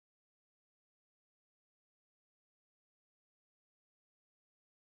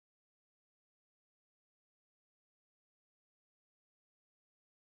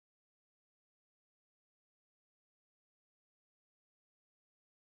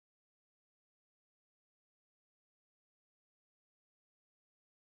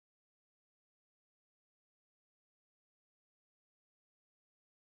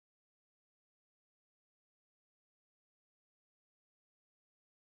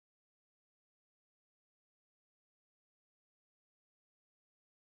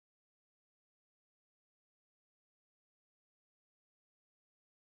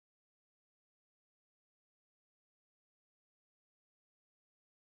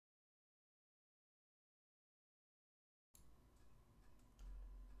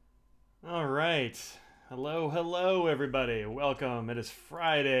All right. Hello, hello, everybody. Welcome. It is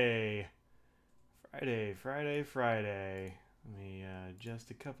Friday. Friday. Let me adjust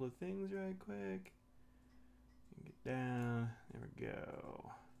a couple of things right quick. Get down. There we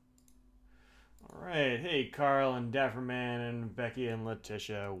go. All right. Hey, Carl and Dapperman and Becky and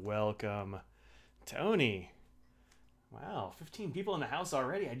Letitia. Welcome. Tony. Wow, 15 people in the house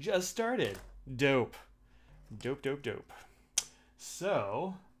already. I just started. Dope. Dope.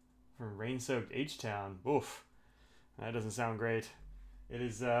 So, from rain-soaked H-Town. Oof. That doesn't sound great. It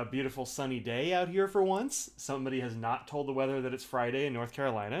is a beautiful sunny day out here for once. Somebody has not told the weather that it's Friday in North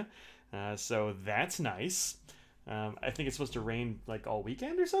Carolina. So that's nice. I think it's supposed to rain like all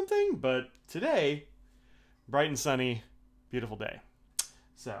weekend or something. But today, bright and sunny, beautiful day.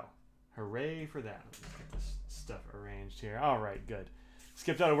 So, hooray for that. Let's get this stuff arranged here. All right, good.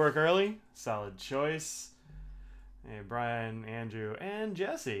 Skipped out of work early. Solid choice. Hey, Brian, Andrew, and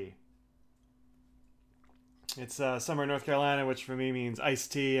Jesse. It's summer in North Carolina, which for me means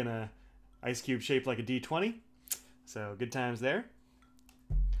iced tea and a ice cube shaped like a D20. So good times there.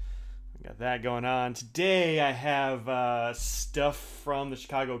 Got that going on. Today I have stuff from the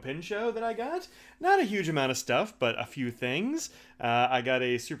Chicago Pin Show that I got. Not a huge amount of stuff, but a few things. I got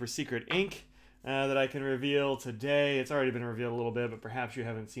a super secret ink that I can reveal today. It's already been revealed a little bit, but perhaps you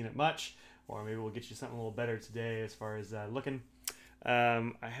haven't seen it much. Or maybe we'll get you something a little better today as far as looking.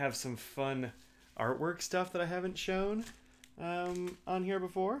 I have some fun artwork stuff that I haven't shown on here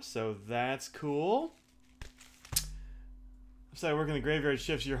before, so that's cool. So I work in the graveyard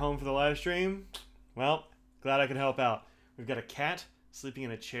shifts. You're home for the live stream? Well, glad I could help out. We've got a cat sleeping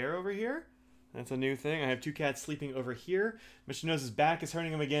in a chair over here. That's a new thing. I have two cats sleeping over here. Mr. Nose's back is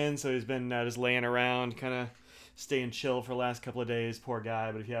hurting him again, so he's been just laying around, kind of staying chill for the last couple of days. Poor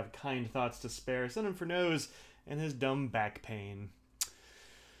guy, but if you have kind thoughts to spare, send him for Nose and his dumb back pain.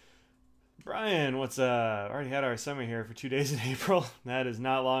 Brian, what's already had our summer here for 2 days in April. That is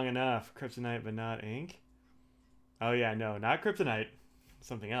not long enough. Kryptonite, but not ink. Oh yeah, no, not kryptonite.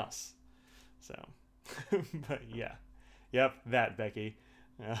 Something else. So, but yeah. Yep, that, Becky.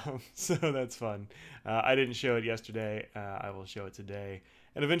 So that's fun. I didn't show it yesterday. I will show it today.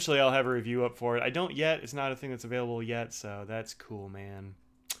 And eventually I'll have a review up for it. I don't yet. It's not a thing that's available yet, so that's cool, man.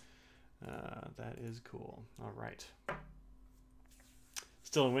 That is cool. All right.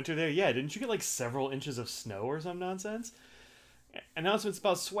 Still in winter there? Yeah, didn't you get like several inches of snow or some nonsense? Announcements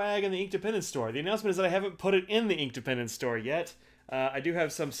about swag in the Ink Dependence store. The announcement is that I haven't put it in the Ink Dependence store yet. I do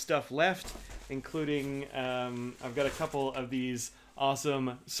have some stuff left, including I've got a couple of these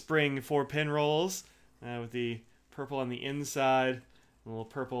awesome spring 4-pin rolls with the purple on the inside, a little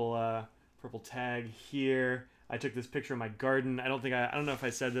purple tag here. I took this picture of my garden. I don't know if I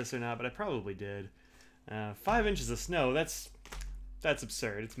said this or not, but I probably did. 5 inches of snow. That's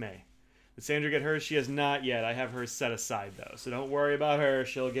absurd. It's May. Did Sandra get hers? She has not yet. I have hers set aside, though, so don't worry about her.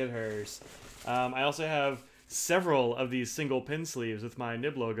 She'll get hers. I also have several of these single pin sleeves with my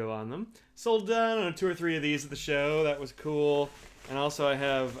nib logo on them. Sold, I don't know, 2 or 3 of these at the show. That was cool. And also I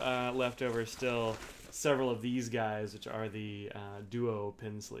have left over still several of these guys, which are the duo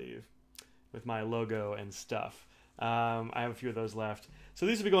pin sleeve with my logo and stuff. I have a few of those left. So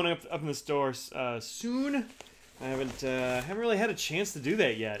these will be going up in the store soon. I haven't really had a chance to do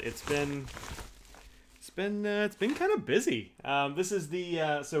that yet. It's been kind of busy. This is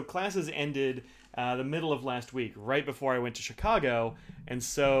the so classes ended the middle of last week, right before I went to Chicago, and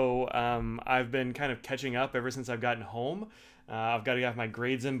so I've been kind of catching up ever since I've gotten home. I've got to have my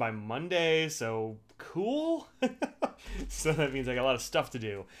grades in by Monday, so cool. So that means I got a lot of stuff to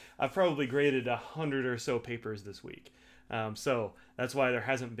do. I've probably graded 100 or so papers this week. So that's why there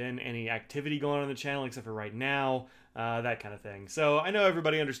hasn't been any activity going on the channel except for right now, that kind of thing. So I know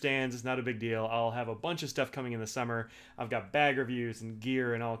everybody understands it's not a big deal. I'll have a bunch of stuff coming in the summer. I've got bag reviews and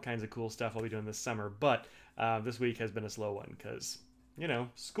gear and all kinds of cool stuff I'll be doing this summer. But this week has been a slow one because, you know,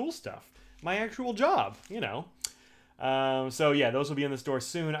 school stuff. My actual job, you know. So yeah, those will be in the store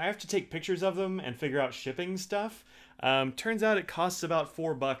soon. I have to take pictures of them and figure out shipping stuff. Turns out it costs about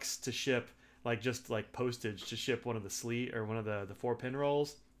 $4 to ship. Like just like postage to ship one of the sleeve or one of the 4-pin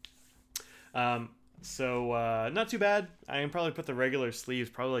rolls. So not too bad. I can probably put the regular sleeves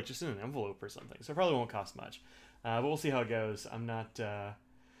probably like just in an envelope or something. So it probably won't cost much. But we'll see how it goes. I'm not.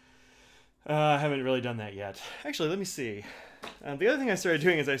 I haven't really done that yet. Actually, let me see. The other thing I started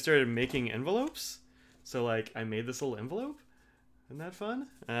doing is I started making envelopes. So like I made this little envelope. Isn't that fun?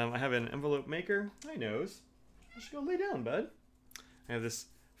 I have an envelope maker. Hi, Nose. You should go lay down, bud. I have this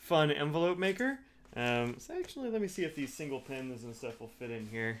fun envelope maker. So actually, let me see if these single pins and stuff will fit in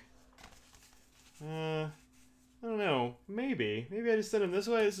here. I don't know. Maybe. Maybe I just send them this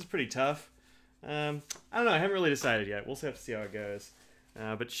way. This is pretty tough. I don't know. I haven't really decided yet. We'll have to see how it goes.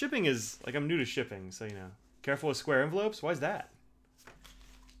 But shipping is, like, I'm new to shipping, so, you know. Careful with square envelopes? Why's that?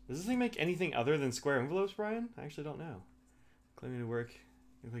 Does this thing make anything other than square envelopes, Brian? I actually don't know. Claiming to work.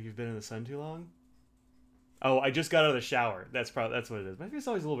 You look like you've been in the sun too long. Oh, I just got out of the shower. That's what it is. My face is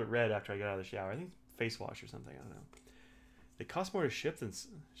always a little bit red after I get out of the shower. I think face wash or something. I don't know. They cost more to ship than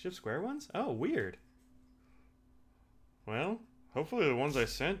ship square ones? Oh, weird. Well, hopefully the ones I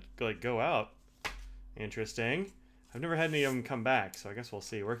sent, like, go out. Interesting. I've never had any of them come back, so I guess we'll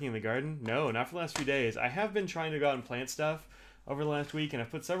see. Working in the garden? No, not for the last few days. I have been trying to go out and plant stuff over the last week, and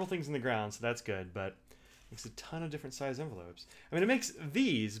I've put several things in the ground, so that's good, but it makes a ton of different size envelopes. I mean, it makes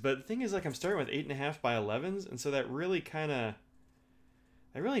these, but the thing is, like, I'm starting with 8.5 by 11s, and so that really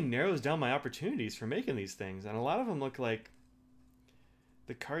narrows down my opportunities for making these things, and a lot of them look like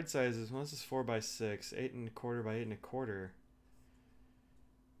the card sizes. Well, this is 4 by 6, 8.25 by 8.25.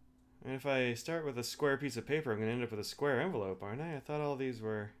 And if I start with a square piece of paper, I'm going to end up with a square envelope, aren't I? I thought all these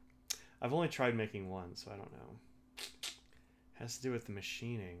were... I've only tried making one, so I don't know. Has to do with the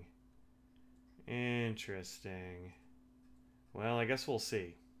machining. Interesting. Well, I guess we'll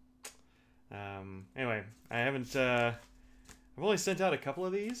see. Anyway, I haven't... I've only sent out a couple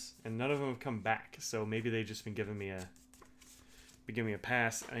of these, and none of them have come back, so maybe they've just been giving me a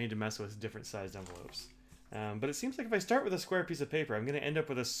pass. I need to mess with different sized envelopes. But it seems like if I start with a square piece of paper, I'm going to end up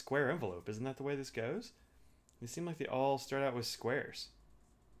with a square envelope. Isn't that the way this goes? They seem like they all start out with squares.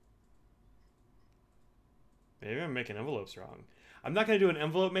 Maybe I'm making envelopes wrong. I'm not going to do an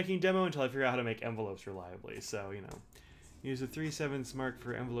envelope making demo until I figure out how to make envelopes reliably. So, you know, use a 3/7 mark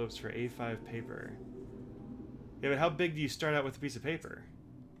for envelopes for A5 paper. Yeah, but how big do you start out with a piece of paper?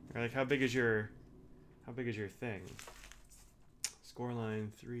 Or like, how big is your thing? Score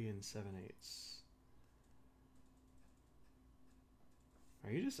line 3 7/8.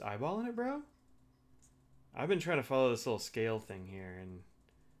 Are you just eyeballing it, bro? I've been trying to follow this little scale thing here, and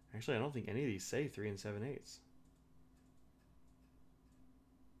actually I don't think any of these say 3 7/8.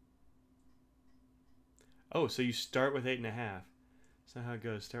 Oh, so you start with 8.5. That's not how it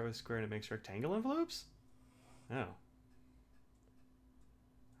goes. Start with square and it makes rectangle envelopes? Oh.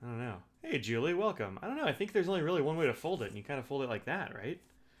 I don't know. Hey, Julie, welcome. I don't know. I think there's only really one way to fold it, and you kind of fold it like that, right?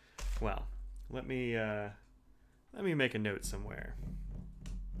 Well, let me make a note somewhere.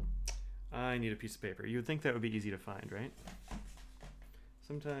 I need a piece of paper. You would think that would be easy to find, right?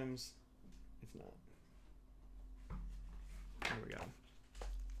 Sometimes it's not. There we go.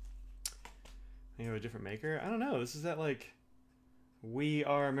 You have a different maker? I don't know. This is that, like, We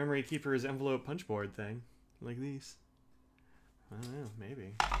Are Memory Keeper's envelope punch board thing. Like these. I don't know.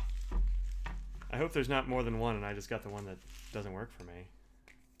 Maybe. I hope there's not more than one and I just got the one that doesn't work for me.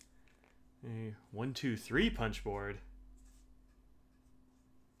 A 1, 2, 3 punch board.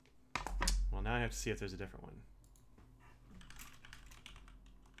 Well, now I have to see if there's a different one.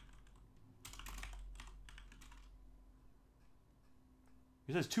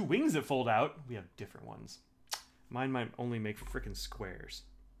 It says 2 wings that fold out. We have different ones. Mine might only make frickin' squares.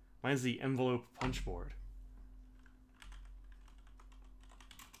 Mine's the envelope punch board.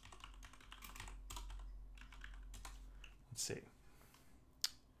 Let's see.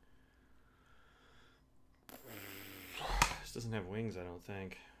 This doesn't have wings, I don't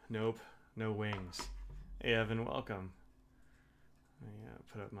think. Nope, no wings. Hey, Evan, welcome. I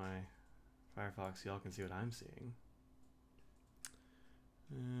put up my Firefox so y'all can see what I'm seeing.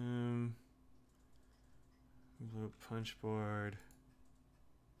 Envelope punch board.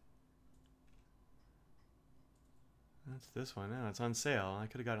 That's this one now. It's on sale. I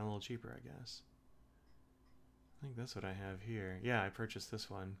could have gotten a little cheaper, I guess. I think that's what I have here. Yeah, I purchased this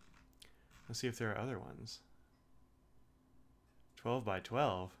one. Let's see if there are other ones. 12 by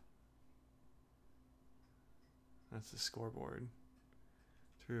 12. That's the scoreboard.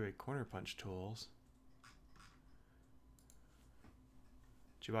 3-way corner punch tools.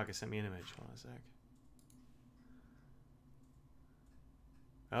 Chewbacca sent me an image. Hold on a sec.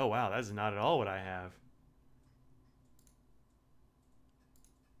 Oh wow, that's not at all what I have.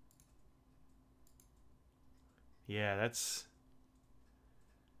 Yeah, that's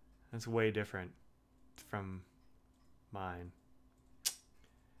way different from mine.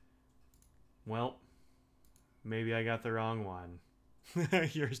 Well, maybe I got the wrong one.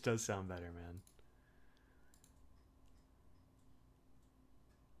 Yours does sound better, man.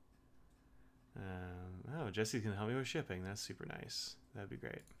 Oh, Jesse's gonna help me with shipping. That's super nice. That'd be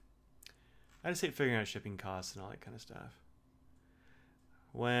great. I just hate figuring out shipping costs and all that kind of stuff.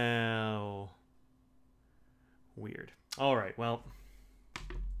 Well, weird. All right. Well,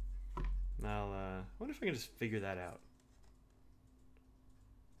 I wonder wonder if I can just figure that out.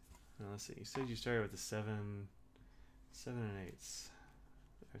 Now, let's see. You said you started with the 7 and 8s.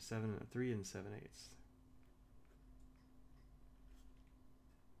 Or 3 and 7/8.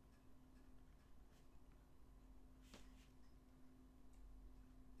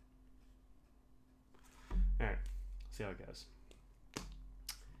 Alright, see how it goes.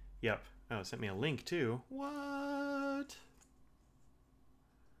 Yep. Oh, it sent me a link too. What?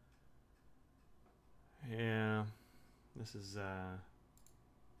 Yeah. This is that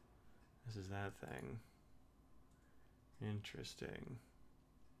thing. Interesting.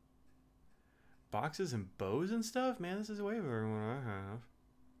 Boxes and bows and stuff? Man, this is way over than what I have.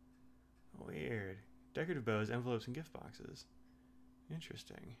 Weird. Decorative bows, envelopes, and gift boxes.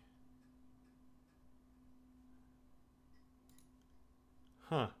 Interesting.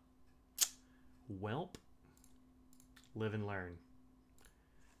 Huh. Welp. Live and learn.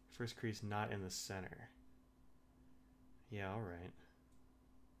 First crease not in the center. Yeah, alright.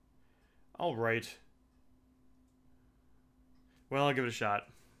 Alright. Well, I'll give it a shot.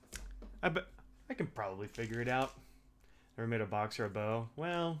 I bet I can probably figure it out. Never made a box or a bow.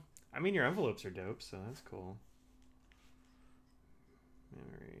 Well, I mean, your envelopes are dope, so that's cool.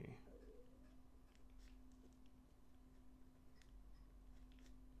 Memory.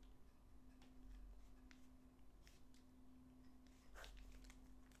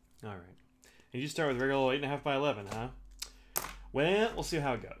 All right. And you start with regular 8.5 by 11, huh? Well, we'll see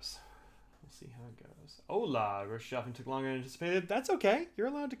how it goes. We'll see how it goes. Hola, grocery shopping took longer than anticipated. That's okay. You're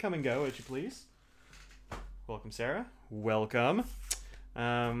allowed to come and go, as you please. Welcome, Sarah. Welcome. All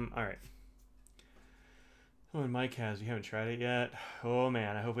right. Oh, and Mike has. You haven't tried it yet? Oh,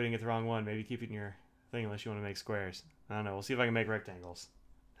 man. I hope we didn't get the wrong one. Maybe keep it in your thing unless you want to make squares. I don't know. We'll see if I can make rectangles.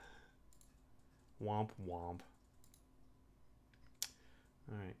 Womp, womp.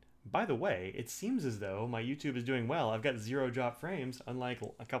 All right. By the way, it seems as though my YouTube is doing well. I've got 0 drop frames, unlike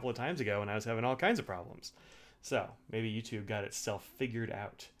a couple of times ago when I was having all kinds of problems. So, maybe YouTube got itself figured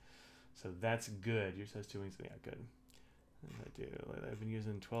out. So that's good. Yours has 2 wings. Yeah, good. I do. I've been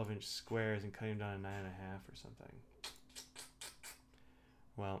using 12-inch squares and cutting them down to 9.5 or something.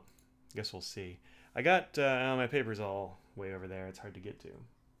 Well, I guess we'll see. I got my papers all way over there. It's hard to get to,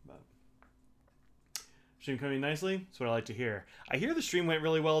 but stream coming nicely. That's what I like to hear. I hear the stream went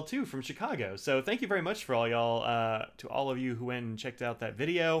really well too from Chicago. So thank you very much for all y'all, to all of you who went and checked out that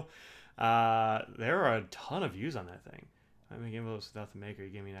video. There are a ton of views on that thing. I make envelopes without the maker. You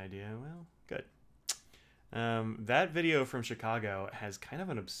gave me an idea. Well, good. That video from Chicago has kind of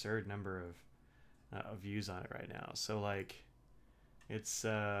an absurd number of views on it right now. So like, it's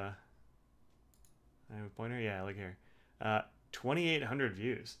I have a pointer. Yeah, look here, 2,800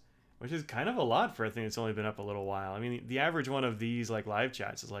 views, which is kind of a lot for a thing that's only been up a little while. I mean, the average one of these like live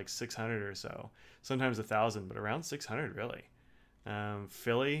chats is like 600 or so, sometimes 1,000, but around 600 really.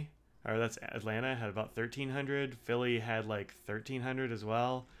 Philly, or that's Atlanta, had about 1,300. Philly had like 1,300 as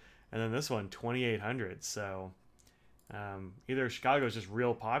well. And then this one, 2,800. So either Chicago's just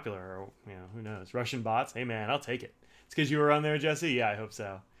real popular, or, you know, who knows? Russian bots. Hey, man, I'll take it. It's because you were on there, Jesse? Yeah, I hope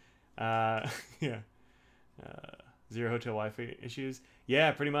so. Yeah. 0 hotel Wi-Fi issues.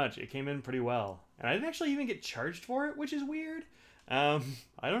 Yeah, pretty much. It came in pretty well. And I didn't actually even get charged for it, which is weird. I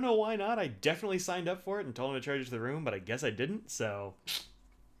don't know why not. I definitely signed up for it and told them to charge it to the room, but I guess I didn't. So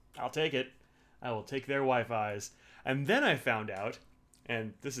I'll take it. I will take their Wi-Fis. And then I found out,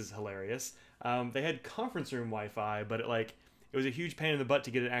 and this is hilarious, they had conference room Wi-Fi, but it was a huge pain in the butt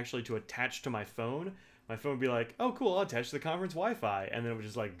to get it actually to attach to my phone. My phone would be like, oh cool, I'll attach to the conference Wi-Fi, and then it would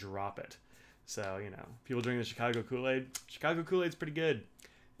just like drop it. So, you know, people drinking the Chicago Kool-Aid. Chicago Kool-Aid's pretty good.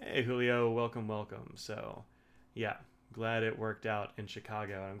 Hey Julio, welcome, welcome. So yeah, glad it worked out in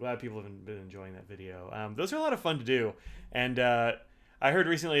Chicago, and I'm glad people have been enjoying that video. Those are a lot of fun to do, and I heard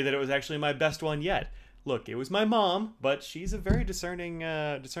recently that it was actually my best one yet. Look, it was my mom, but she's a very discerning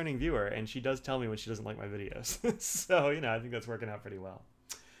viewer, and she does tell me when she doesn't like my videos. So, you know, I think that's working out pretty well.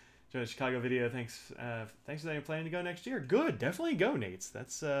 Join the Chicago video. Thanks for that. You're planning to go next year. Good, definitely go, Nate's.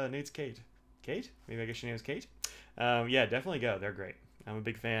 That's Nate's Kate. Kate? Maybe I guess your name is Kate. Yeah, definitely go. They're great. I'm a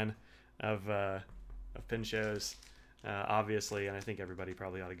big fan of pin shows, obviously, and I think everybody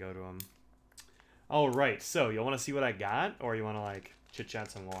probably ought to go to them. All right, so you want to see what I got, or you want to like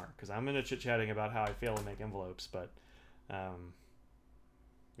chit-chat some more? Because I'm into chit-chatting about how I fail to make envelopes, but, you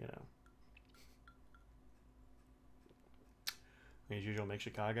know. As usual, make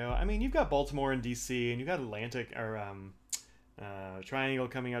Chicago. I mean, you've got Baltimore and D.C., and you've got Atlantic, or Triangle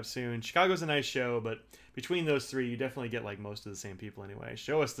coming up soon. Chicago's a nice show, but between those three, you definitely get like most of the same people anyway.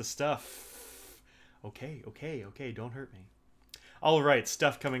 Show us the stuff. Okay, don't hurt me. All right,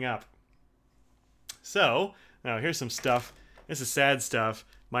 stuff coming up. So, now here's some stuff. This is sad stuff.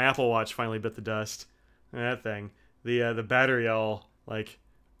 My Apple Watch finally bit the dust. That thing. The battery all, like,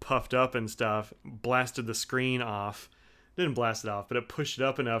 puffed up and stuff. Blasted the screen off. Didn't blast it off, but it pushed it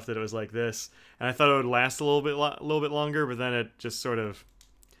up enough that it was like this. And I thought it would last a little bit longer, but then it just sort of,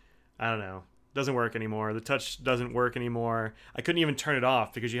 I don't know, doesn't work anymore. The touch doesn't work anymore. I couldn't even turn it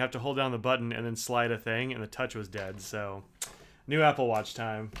off because you have to hold down the button and then slide a thing, and the touch was dead. So, new Apple Watch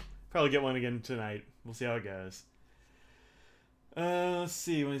time. Probably get one again tonight. We'll see how it goes. Let's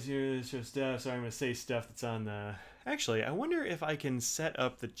see. When is your stuff? Sorry, I'm going to say stuff that's on the... Actually, I wonder if I can set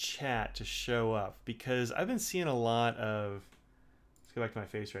up the chat to show up, because I've been seeing a lot of... Let's go back to my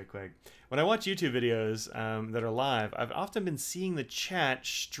face right quick. When I watch YouTube videos that are live, I've often been seeing the chat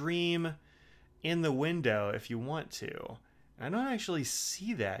stream in the window if you want to. And I don't actually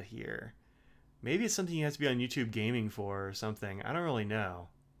see that here. Maybe it's something you have to be on YouTube Gaming for or something. I don't really know.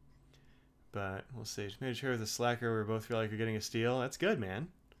 But we'll see. Just made sure with the Slacker we both feel like we're getting a steal. That's good, man.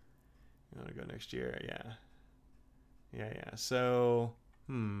 You want to go next year? Yeah. Yeah. So,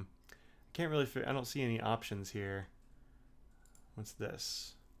 can't really I don't see any options here. What's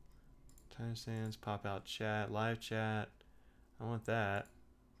this? Timestamps, pop out chat, live chat. I want that.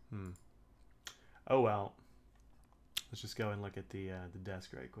 Oh well. Let's just go and look at the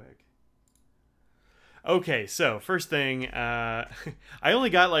desk right quick. Okay, so first thing, I only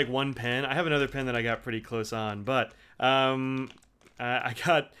got like one pen. I have another pen that I got pretty close on, but I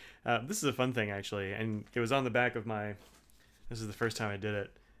got, this is a fun thing actually, and it was on the back of my, this is the first time I did it,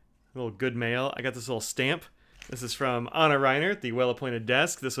 a little good mail. I got this little stamp. This is from Anna Reinert, the well-appointed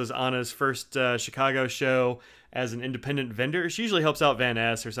desk. This was Anna's first Chicago show as an independent vendor. She usually helps out Van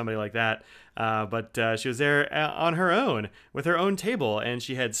Ness or somebody like that, but she was there on her own with her own table, and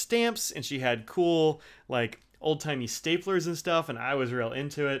she had stamps and she had cool like old-timey staplers and stuff, and I was real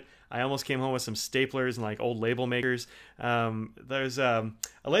into it. I almost came home with some staplers and like old label makers. There's a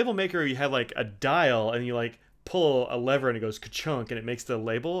label maker where you have like a dial and you like pull a lever and it goes ka-chunk and it makes the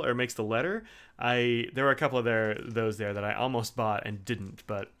label or makes the letter. There were a couple of those there that I almost bought and didn't,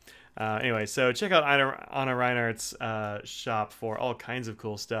 but anyway, so check out Anna Reinert's shop for all kinds of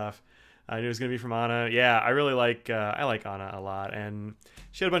cool stuff. I knew it was going to be from Anna. Yeah, I really like Anna a lot, and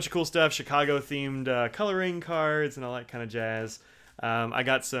she had a bunch of cool stuff, Chicago-themed coloring cards and all that kind of jazz. I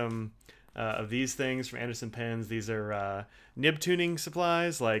got some of these things from Anderson Pens. These are nib tuning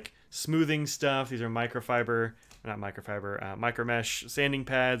supplies, like smoothing stuff. These are micro mesh sanding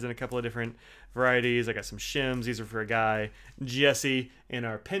pads in a couple of different varieties. I got some shims. These are for a guy, Jesse, in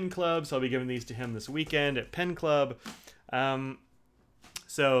our pen club, so I'll be giving these to him this weekend at Pen Club.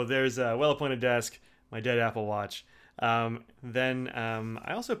 So there's a well-appointed desk, my dead Apple Watch. Then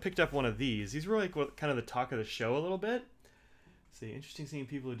I also picked up one of these. These were like kind of the talk of the show a little bit. See, interesting seeing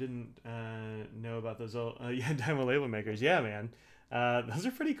people who didn't know about those old Diamond label makers. Yeah, man. Those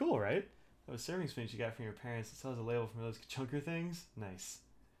are pretty cool, right? Those serving spoons you got from your parents. It still has a label from those ka-chunker things. Nice.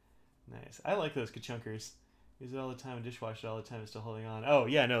 I like those ka-chunkers. Use it all the time, dishwash it all the time, it's still holding on. Oh,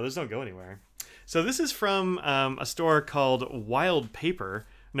 yeah, no, those don't go anywhere. So this is from a store called Wild Pages.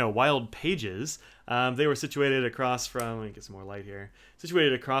 They were situated across from, let me get some more light here,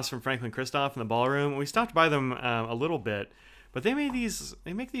 situated across from Franklin Christoph in the ballroom. We stopped by them a little bit, but they make these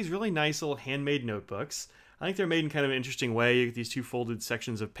really nice little handmade notebooks. I think they're made in kind of an interesting way. You get these two folded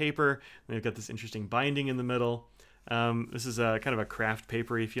sections of paper, and they've got this interesting binding in the middle. This is a kind of a craft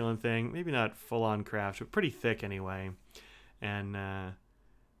papery feeling thing. Maybe not full-on craft, but pretty thick anyway. And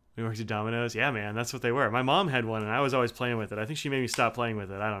we worked at Domino's. Yeah, man, that's what they were. My mom had one, and I was always playing with it. I think she made me stop playing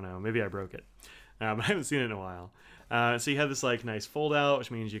with it. I don't know. Maybe I broke it. But I haven't seen it in a while. So you have this like nice fold-out, which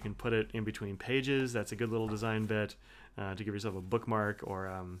means you can put it in between pages. That's a good little design bit to give yourself a bookmark or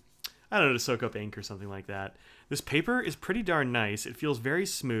I don't know, to soak up ink or something like that. This paper is pretty darn nice. It feels very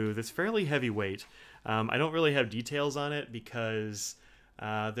smooth. It's fairly heavyweight. I don't really have details on it because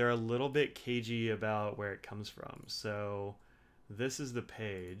they're a little bit cagey about where it comes from. So this is the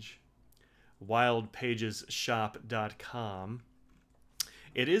page, wildpagesshop.com.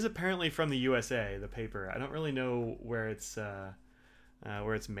 It is apparently from the USA, the paper. I don't really know where it's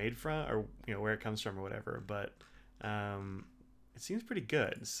made from, or where it comes from or whatever, but it seems pretty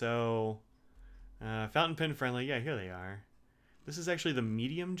good. So fountain pen friendly. Yeah, here they are. This is actually the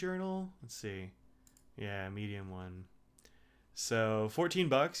Medium journal. Let's see. Yeah, Medium one. So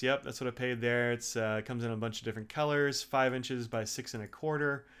 $14. Yep, that's what I paid there. It's comes in a bunch of different colors, 5 inches by 6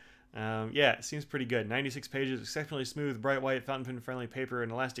 1/4. Yeah, it seems pretty good. 96 pages, exceptionally smooth, bright white, fountain pen friendly paper,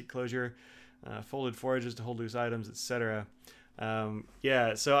 and elastic closure, folded forages to hold loose items, etc.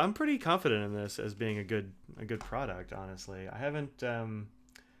 Yeah, so I'm pretty confident in this as being a good product. Honestly, I haven't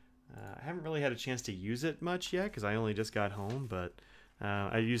I haven't really had a chance to use it much yet because I only just got home, but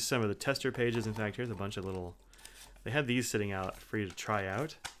I used some of the tester pages. In fact, here's a bunch of little... They had these sitting out for you to try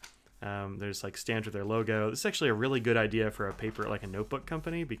out. There's like stamped with their logo. This is actually a really good idea for a paper, like a notebook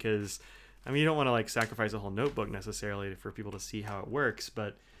company, because I mean, you don't want to like sacrifice a whole notebook necessarily for people to see how it works,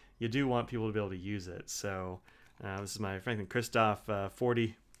 but you do want people to be able to use it. So this is my Franklin Christoph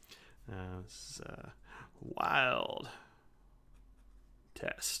 40. This is a wild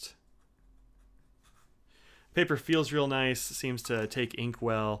test. Paper feels real nice. Seems to take ink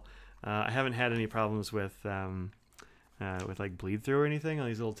well. I haven't had any problems with like bleed through or anything on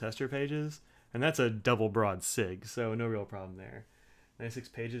these little tester pages, and that's a double broad sig, so no real problem there. 96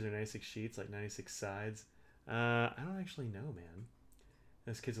 pages or 96 sheets, like 96 sides. I don't actually know, man.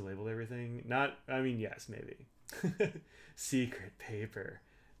 Those kids have labeled everything. Not, I mean, yes, maybe. Secret paper.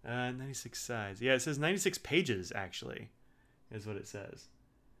 96 sides. Yeah, it says 96 pages, actually, is what it says.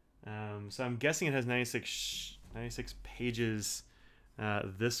 So I'm guessing it has 96 pages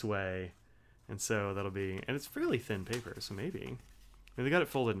this way. And so that'll be... And it's fairly thin paper, so maybe. I mean, they got it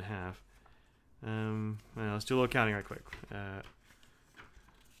folded in half. Well, let's do a little counting right quick.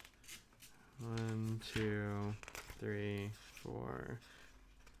 1, 2, 3, 4.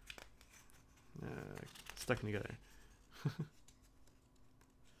 Stuck them together.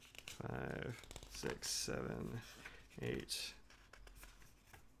 5, 6, 7, 8,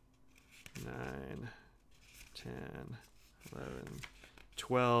 9, 10, 11,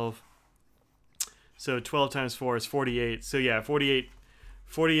 12. So 12 times 4 is 48. So yeah, 48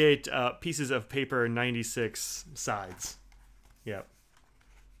 pieces of paper, 96 sides. Yep.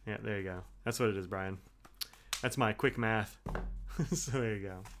 Yeah, there you go. That's what it is, Brian. That's my quick math. So there you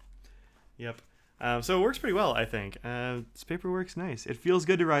go. Yep. So it works pretty well, I think. This paper works nice. It feels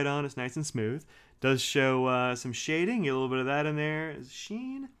good to write on. It's nice and smooth. Does show some shading. Get a little bit of that in there.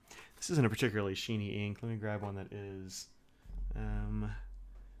 Sheen. This isn't a particularly sheeny ink. Let me grab one that is.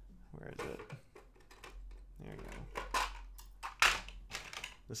 Where is it? There we go.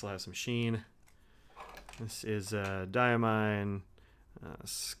 This will have some sheen. This is Diamine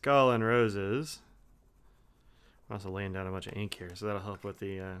Skull and Roses. I'm also laying down a bunch of ink here, so that'll help with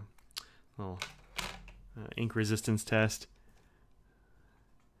the little ink resistance test.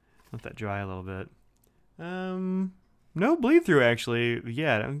 Let that dry a little bit. No bleed through actually.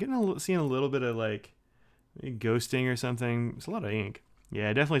 Yeah, I'm getting seeing a little bit of like ghosting or something. It's a lot of ink.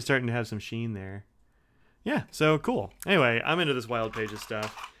 Yeah, definitely starting to have some sheen there. Yeah, so cool. Anyway, I'm into this Wild Pages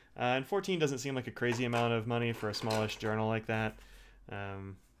stuff. And 14 doesn't seem like a crazy amount of money for a smallish journal like that.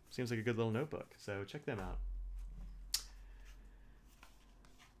 Seems like a good little notebook, so check them out.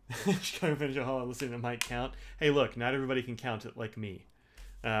 Just trying to finish a haul and listening to Mike count. Hey, look, not everybody can count it like me.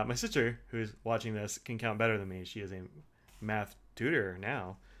 My sister, who's watching this, can count better than me. She is a math tutor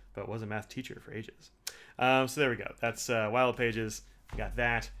now, but was a math teacher for ages. So there we go. That's Wild Pages. We got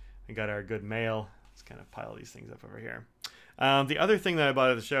that. We got our good mail. Let's kind of pile these things up over here. The other thing that I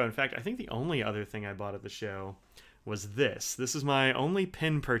bought at the show, in fact, I think the only other thing I bought at the show was this. This is my only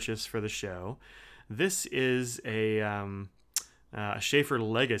pin purchase for the show. This is a Schaefer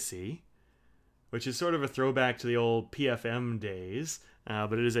Legacy, which is sort of a throwback to the old PFM days,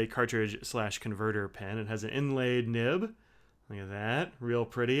 but it is a cartridge/converter pen. It has an inlaid nib. Look at that. Real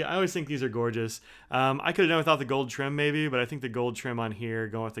pretty. I always think these are gorgeous. I could have done without the gold trim maybe, but I think the gold trim on here,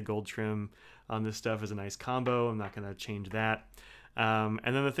 going with the gold trim on this stuff is a nice combo. I'm not going to change that. And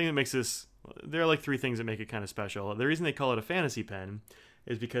then the thing that makes this, there are like 3 things that make it kind of special. The reason they call it a fantasy pen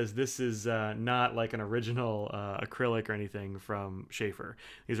is because this is not like an original acrylic or anything from Schaefer.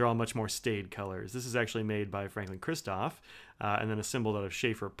 These are all much more staid colors. This is actually made by Franklin Christoph and then assembled out of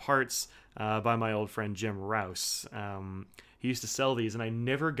Schaefer parts by my old friend Jim Rouse. He used to sell these, and I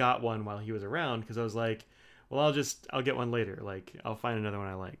never got one while he was around because I was like, well, I'll get one later. Like, I'll find another one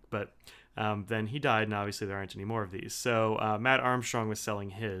I like. But then he died, and obviously there aren't any more of these. So Matt Armstrong was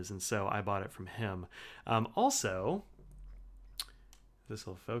selling his, and so I bought it from him. Also, this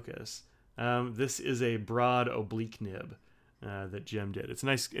will focus. This is a broad oblique nib that Jim did. It's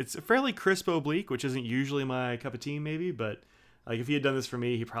nice. It's a fairly crisp oblique, which isn't usually my cup of tea, maybe. But like if he had done this for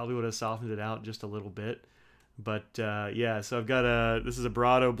me, he probably would have softened it out just a little bit. But yeah, so I've got this is a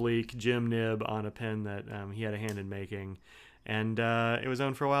broad oblique Jim nib on a pen that he had a hand in making, and it was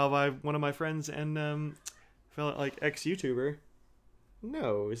owned for a while by one of my friends and felt like ex-YouTuber.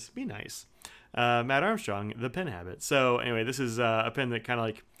 No, it's be nice. Matt Armstrong, the Pen Habit. So anyway, this is a pen that kind of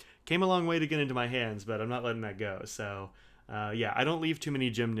like came a long way to get into my hands, but I'm not letting that go. So yeah, I don't leave too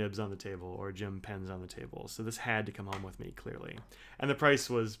many Jim nibs on the table or Jim pens on the table. So this had to come home with me, clearly. And the price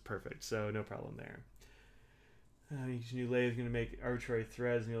was perfect, so no problem there. Each new lathe is going to make arbitrary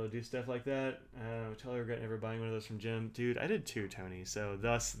threads and be able to do stuff like that. Totally regret never buying one of those from Jim. Dude, I did too, Tony. So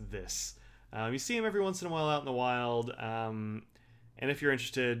thus this. You see him every once in a while out in the wild. And if you're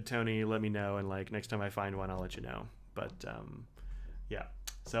interested, Tony, let me know. And like next time I find one, I'll let you know. But yeah.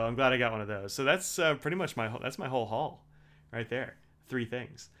 So I'm glad I got one of those. So that's pretty much my whole haul right there. 3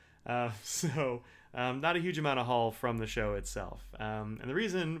 things. So not a huge amount of haul from the show itself. And the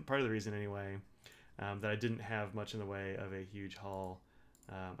reason, part of the reason anyway, that I didn't have much in the way of a huge haul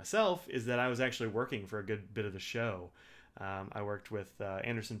myself is that I was actually working for a good bit of the show. I worked with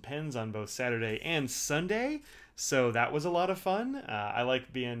Anderson Pens on both Saturday and Sunday, so that was a lot of fun. I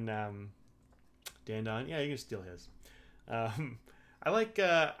like being Dan Don. Yeah, you can steal his. I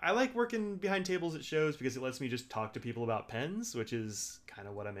like working behind tables at shows because it lets me just talk to people about pens, which is kind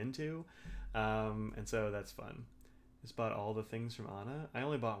of what I'm into, and so that's fun. Just bought all the things from Anna. I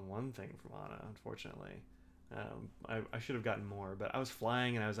only bought one thing from Anna, unfortunately. I should have gotten more, but I was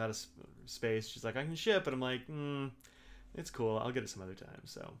flying and I was out of space. She's like, I can ship, and I'm like, it's cool. I'll get it some other time.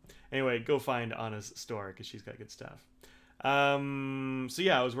 So anyway, go find Anna's store because she's got good stuff. So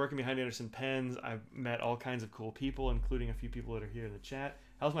yeah, I was working behind Anderson Pens. I've met all kinds of cool people, including a few people that are here in the chat.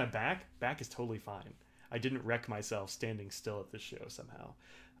 How's my back? Back is totally fine. I didn't wreck myself standing still at this show somehow.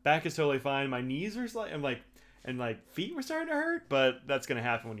 Back is totally fine. My knees are and feet were starting to hurt, but that's gonna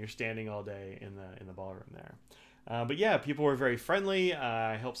happen when you're standing all day in the ballroom there. But yeah, people were very friendly.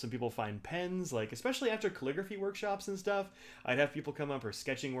 I helped some people find pens, like especially after calligraphy workshops and stuff. I'd have people come up for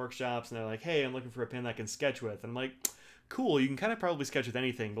sketching workshops, and they're like, "Hey, I'm looking for a pen that I can sketch with." And I'm like, "Cool, you can kind of probably sketch with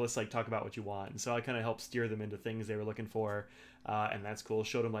anything, but let's like talk about what you want." And so I kind of helped steer them into things they were looking for, and that's cool.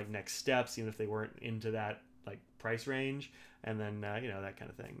 Showed them like next steps, even if they weren't into that like price range, and then that kind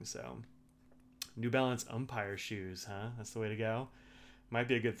of thing. So. New Balance umpire shoes, huh? That's the way to go. Might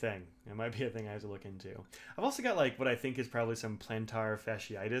be a good thing. It might be a thing I have to look into. I've also got like what I think is probably some plantar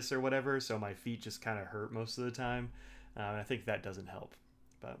fasciitis or whatever, so my feet just kind of hurt most of the time. And I think that doesn't help.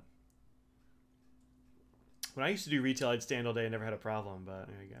 But when I used to do retail, I'd stand all day and never had a problem, but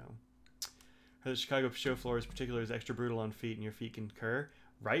there you go. The Chicago show floor is particular is extra brutal on feet, and your feet concur.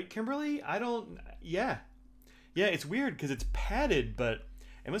 Right, Kimberly? Yeah, it's weird because it's padded, but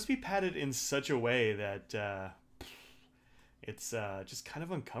it must be padded in such a way that it's just kind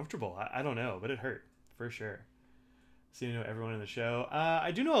of uncomfortable. I don't know, but it hurt for sure. So you know everyone in the show.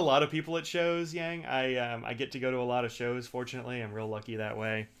 I do know a lot of people at shows, Yang. I get to go to a lot of shows, fortunately. I'm real lucky that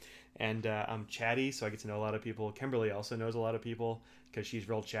way. And I'm chatty, so I get to know a lot of people. Kimberly also knows a lot of people because she's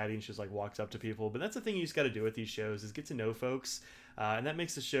real chatty and she just like walks up to people. But that's the thing you just got to do with these shows is get to know folks. And that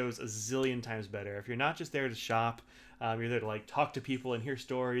makes the shows a zillion times better. If you're not just there to shop, you're there to like talk to people and hear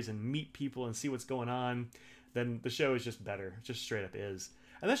stories and meet people and see what's going on, then the show is just better. It just straight up is.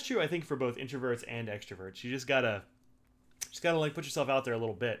 And that's true, I think, for both introverts and extroverts. You just gotta like put yourself out there a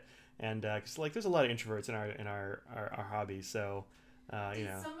little bit. And cause like there's a lot of introverts in our hobby. So Did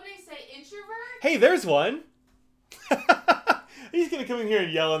somebody say introvert? Hey, there's one. He's gonna come in here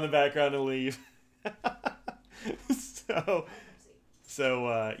and yell in the background and leave.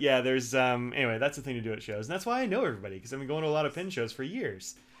 So yeah, there's anyway, that's the thing to do at shows, and that's why I know everybody because I've been going to a lot of pin shows for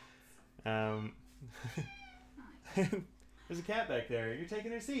years. There's a cat back there. You're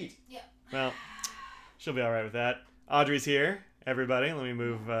taking her seat. Yeah. Well, she'll be all right with that. Audrey's here, everybody. Let me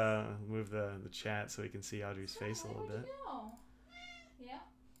move the chat so we can see Audrey's face a little bit. Yeah.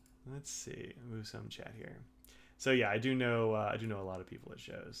 Let's see. Move some chat here. So yeah, I do know a lot of people at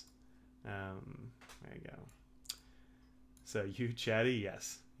shows. There you go. So you chatty?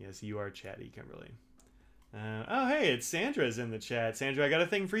 Yes, you are chatty, Kimberly. Oh hey, it's Sandra's in the chat. Sandra, I got a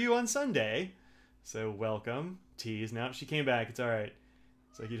thing for you on Sunday. So welcome. Tease. Now she came back. It's all right.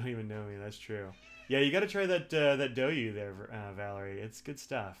 It's like you don't even know me. That's true. Yeah, you got to try that doyu there, Valerie. It's good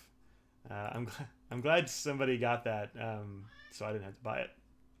stuff. I'm glad somebody got that, so I didn't have to buy it.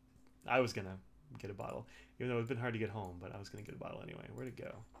 I was gonna get a bottle, even though it's been hard to get home. But I was gonna get a bottle anyway. Where'd it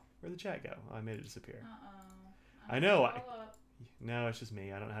go? Where'd the chat go? Oh, I made it disappear. I know. No, it's just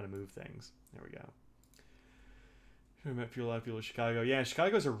me. I don't know how to move things. There we go. We met a lot of people in Chicago. Yeah,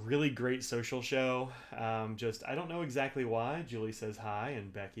 Chicago's a really great social show. Just I don't know exactly why. Julie says hi,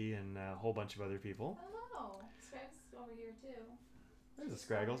 and Becky, and a whole bunch of other people. Hello. Scragg's over here too. There's a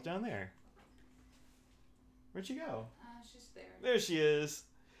Scraggles down there. Where'd she go? She's there. There she is.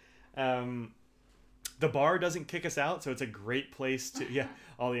 The bar doesn't kick us out, so it's a great place to... Yeah,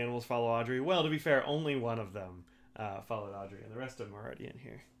 all the animals follow Audrey. Well, to be fair, only one of them followed Audrey, and the rest of them are already in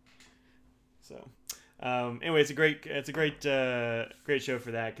here. So, anyway, it's a great show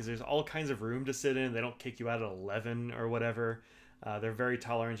for that, because there's all kinds of room to sit in. They don't kick you out at 11 or whatever. They're very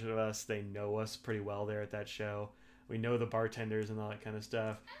tolerant of us. They know us pretty well there at that show. We know the bartenders and all that kind of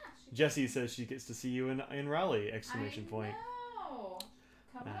stuff. Ah, Jessie says she gets to see you in Raleigh! Exclamation point. Know.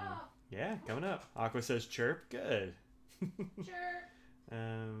 Coming up. Yeah, coming up. Aqua says chirp. Good. Chirp.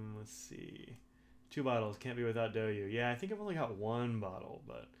 Let's see. 2 bottles. Can't be without Doyu. Yeah, I think I've only got 1 bottle,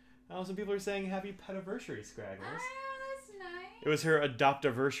 but some people are saying happy petiversary, Scragglers. Oh, that's nice. It was her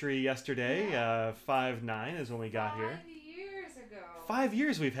adoptiversary yesterday. 5/9 is when we got here. 5 years ago. 5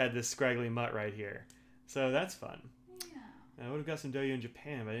 years we've had this scraggly mutt right here. So that's fun. Yeah. I would have got some Doyu in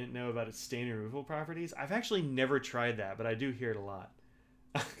Japan, but I didn't know about its stain removal properties. I've actually never tried that, but I do hear it a lot.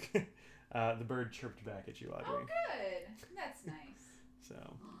 The bird chirped back at you, Audrey. Oh, good. That's nice. So.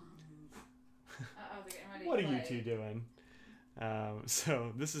 They're getting ready What to are you play. two doing?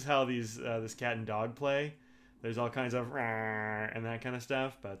 So this is how this cat and dog play. There's all kinds of and that kind of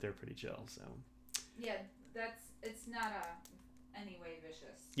stuff, but they're pretty chill. So. Yeah, it's not any way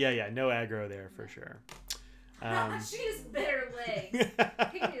vicious. Yeah, no aggro there for sure. She has bitter legs.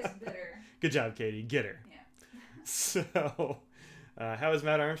 Katie is bitter. Good job, Katie. Get her. Yeah. So, how is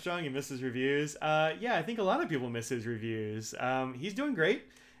Matt Armstrong? You miss his reviews? Yeah, I think a lot of people miss his reviews. He's doing great.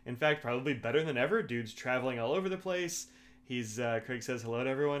 In fact, probably better than ever. Dude's traveling all over the place. Craig says hello to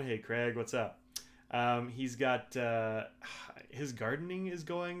everyone. Hey, Craig, what's up? He's got his gardening is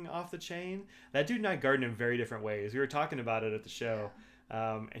going off the chain. That dude and I garden in very different ways. We were talking about it at the show,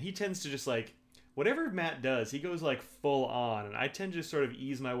 and he tends to just like whatever Matt does, he goes like full on, and I tend to just sort of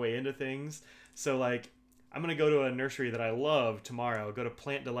ease my way into things. So like, I'm gonna go to a nursery that I love tomorrow. Go to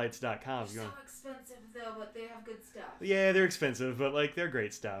plantdelights.com. They're so expensive though, but they have good stuff. Yeah, they're expensive, but like they're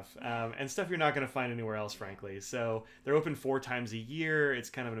great stuff, and stuff you're not gonna find anywhere else, frankly. So they're open 4 times a year. It's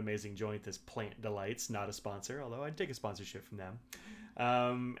kind of an amazing joint. This Plant Delights, not a sponsor, although I'd take a sponsorship from them.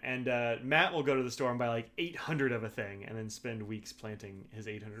 Matt will go to the store and buy like 800 of a thing, and then spend weeks planting his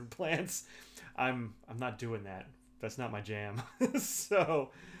 800 plants. I'm not doing that. That's not my jam.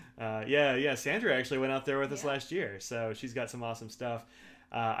 So. Yeah. Sandra actually went out there with us last year, so she's got some awesome stuff.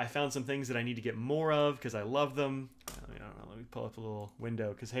 I found some things that I need to get more of because I love them. I don't know. Let me pull up a little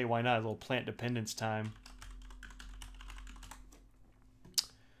window because hey, why not? A little plant dependence time.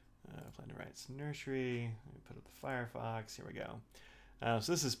 Plant Delights Nursery. Let me put up the Firefox. Here we go.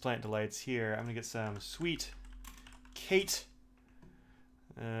 So this is Plant Delights here. I'm gonna get some sweet Kate.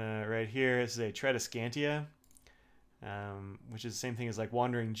 Right here. This is a Tradescantia. Which is the same thing as like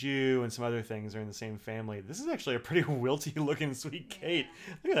Wandering Jew and some other things are in the same family. This is actually a pretty wilty looking sweet Kate.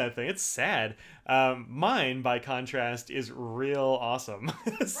 Look at that thing. It's sad. Mine, by contrast, is real awesome.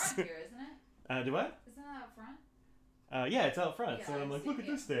 It's front here, isn't it? Do what? Isn't that out front? Yeah, it's out front. Yeah, so I'm like, see, look at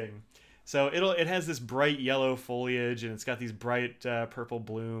this thing. So it has this bright yellow foliage and it's got these bright purple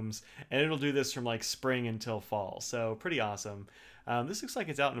blooms, and it'll do this from like spring until fall. So pretty awesome. This looks like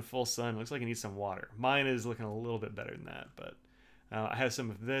it's out in full sun. It looks like it needs some water. Mine is looking a little bit better than that, but I have some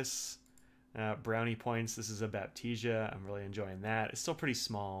of this. Brownie points. This is a Baptisia. I'm really enjoying that. It's still pretty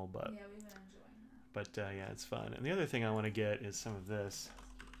small, but yeah, we've been enjoying that. But yeah, it's fun. And the other thing I want to get is some of this,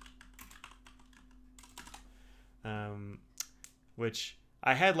 which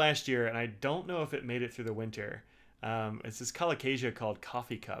I had last year, and I don't know if it made it through the winter. It's this colocasia called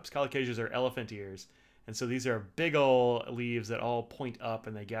coffee cups. Colocasias are elephant ears. And so these are big ol' leaves that all point up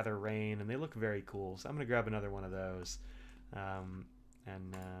and they gather rain, and they look very cool. So I'm going to grab another one of those and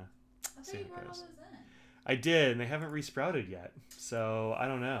see how it goes. All those in. I did, and they haven't resprouted yet. So I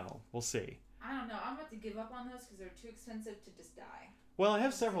don't know. We'll see. I don't know. I'm about to give up on those because they're too expensive to just die. Well, I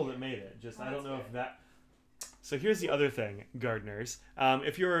have several that made it. Just Oh, I don't know that's if that... So here's the other thing, gardeners.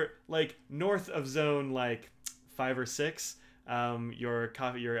 If you're like north of zone like 5 or 6... your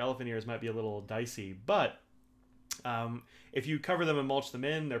elephant ears might be a little dicey, but if you cover them and mulch them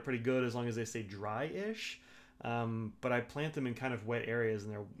in, they're pretty good as long as they stay dry-ish. But I plant them in kind of wet areas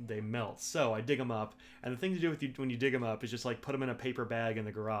and they melt. So I dig them up, and the thing to do when you dig them up is just like put them in a paper bag in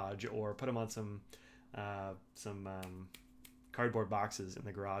the garage, or put them on some cardboard boxes in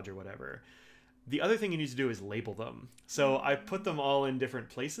the garage or whatever. The other thing you need to do is label them. So I put them all in different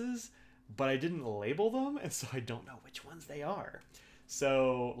places, but I didn't label them, and so I don't know which ones they are.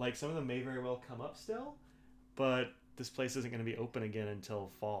 So, like, some of them may very well come up still, but this place isn't going to be open again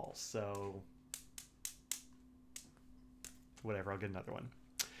until fall, so whatever, I'll get another one.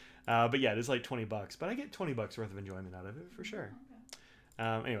 But yeah, it is like $20, but I get $20 worth of enjoyment out of it, for sure.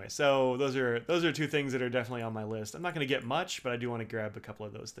 Anyway, so those are 2 things that are definitely on my list. I'm not going to get much, but I do want to grab a couple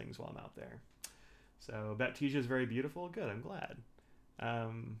of those things while I'm out there. So, Baptisia is very beautiful. Good, I'm glad.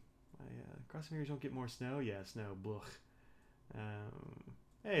 Crossing ears don't get more snow? Yeah, snow. Bluch.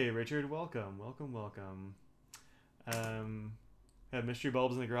 Hey, Richard. Welcome. Have mystery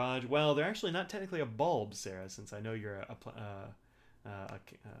bulbs in the garage. Well, they're actually not technically a bulb, Sarah, since I know you're a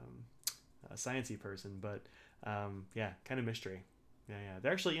sciencey person. But yeah, kind of mystery. Yeah, yeah.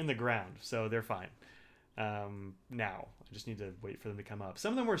 They're actually in the ground, so they're fine. Now I just need to wait for them to come up.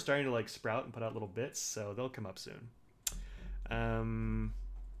 Some of them were starting to like sprout and put out little bits, so they'll come up soon.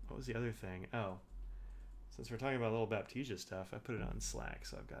 What was the other thing? Oh, since we're talking about little Baptisia stuff, I put it on Slack,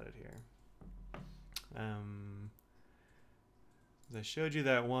 so I've got it here. I showed you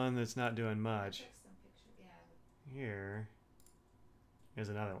that one that's not doing much. Here is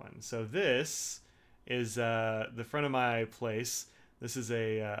another one. So this is the front of my place. This is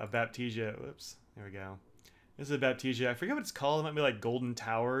a Baptisia. Whoops, there we go. This is a Baptisia. I forget what it's called. It might be like Golden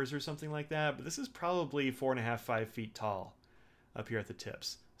Towers or something like that. But this is probably 4.5, 5 feet tall up here at the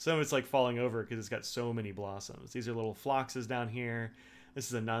tips. Some of it's like falling over because it's got so many blossoms. These are little phloxes down here. This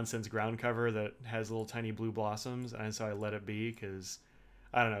is a nonsense ground cover that has little tiny blue blossoms, and so I let it be because,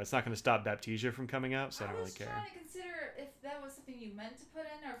 I don't know, it's not going to stop Baptisia from coming up, so I don't really care. I was trying to consider if that was something you meant to put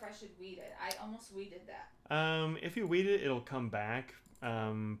in or if I should weed it. I almost weeded that. If you weed it, it'll come back,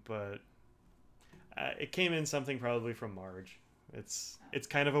 but it came in something probably from Marge. It's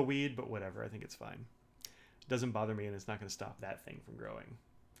kind of a weed, but whatever. I think it's fine. It doesn't bother me, and it's not going to stop that thing from growing,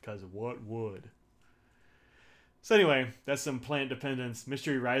 because what would? So anyway, that's some plant dependence.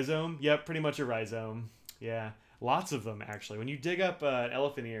 Mystery rhizome. Yep, pretty much a rhizome. Yeah, lots of them actually. When you dig up an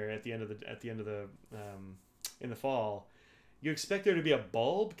elephant ear in the fall, you expect there to be a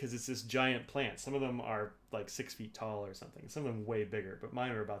bulb because it's this giant plant. Some of them are like 6 feet tall or something. Some of them way bigger, but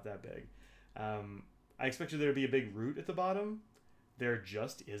mine are about that big. I expected there to be a big root at the bottom. There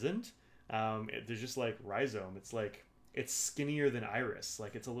just isn't. There's just like rhizome. It's skinnier than iris.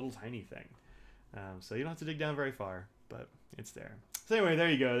 Like it's a little tiny thing. So you don't have to dig down very far, but it's there. So anyway, there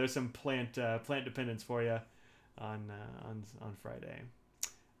you go. There's some plant dependence for you on Friday.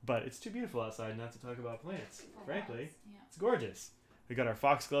 But it's too beautiful outside not to talk about plants. Frankly, yeah. It's gorgeous. We got our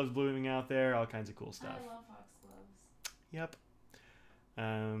foxgloves blooming out there, all kinds of cool stuff. I love foxgloves. Yep.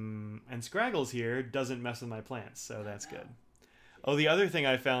 And Scraggles here doesn't mess with my plants, so that's good. Oh, the other thing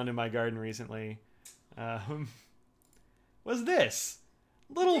I found in my garden recently was this.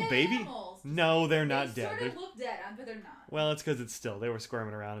 Little dead baby animals. No, they're not dead. They sort of look dead, but they're not. Well, it's because it's still. They were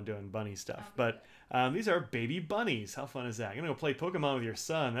squirming around and doing bunny stuff. Okay. But these are baby bunnies. How fun is that? You're going to go play Pokemon with your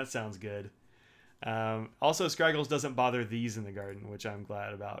son. That sounds good. Also, Scraggles doesn't bother these in the garden, which I'm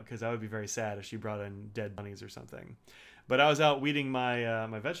glad about, because that would be very sad if she brought in dead bunnies or something. But I was out weeding my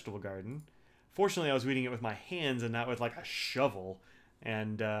my vegetable garden. Fortunately, I was weeding it with my hands and not with like a shovel.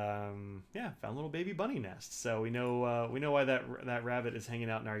 And yeah, found little baby bunny nests. So we know why that rabbit is hanging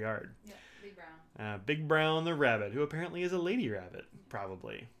out in our yard. Yeah, Big Brown. Big Brown the rabbit, who apparently is a lady rabbit,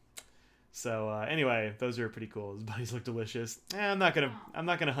 probably. So anyway, those are pretty cool. Those bunnies look delicious. I'm not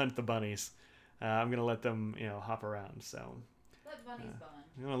gonna hunt the bunnies. I'm gonna let them hop around. So let bunnies bun.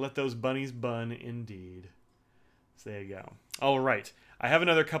 I'm gonna let those bunnies bun indeed. So there you go. All right, I have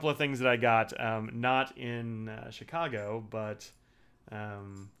another couple of things that I got, not in Chicago, but.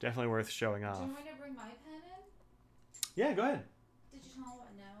 Definitely worth showing off. Do you want me to bring my pen in? Yeah, go ahead. Did you tell me what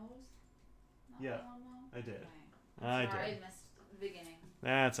nose? Yeah, I did. Okay. I sorry, did. I missed the beginning.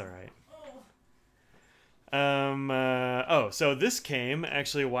 That's all right. So this came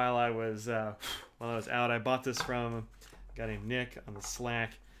actually while I was out. I bought this from a guy named Nick on the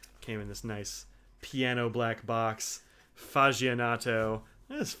Slack. Came in this nice piano black box, Fagionato.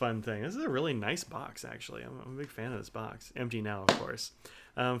 This is a fun thing. This is a really nice box, actually. I'm a big fan of this box. Empty now, of course.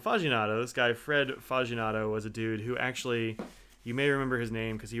 Fagionato, this guy, Fred Fagionato, was a dude who actually, you may remember his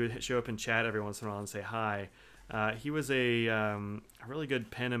name because he would show up in chat every once in a while and say hi. He was a really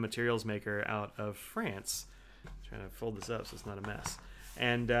good pen and materials maker out of France. I'm trying to fold this up so it's not a mess.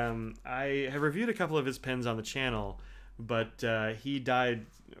 And I have reviewed a couple of his pens on the channel, but he died,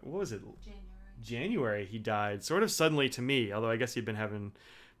 what was it? January he died, sort of suddenly to me, although I guess he'd been having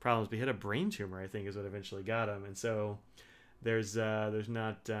problems. But he had a brain tumor, I think, is what eventually got him. And so there's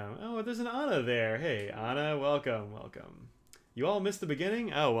not there's an Anna there. Hey Anna, welcome. You all missed the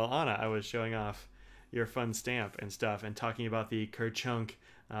beginning? Oh well, Anna, I was showing off your fun stamp and stuff and talking about the Kerchunk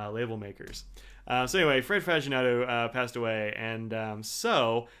label makers. So anyway, Fred Fagionato passed away, and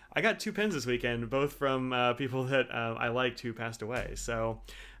so I got 2 pens this weekend, both from people that I liked who passed away. So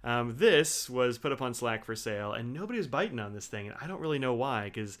this was put up on Slack for sale, and nobody was biting on this thing, and I don't really know why,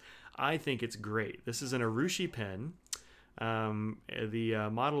 because I think it's great. This is an Arushi pen. The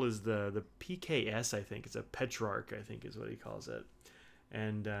model is the PKS, I think. It's a Petrarch, I think is what he calls it.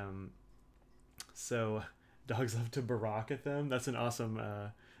 And so dogs love to bark at them. That's an awesome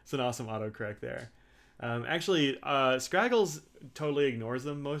autocorrect there. Actually, Scraggles totally ignores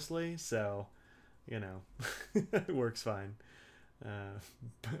them mostly, so you know, it works fine.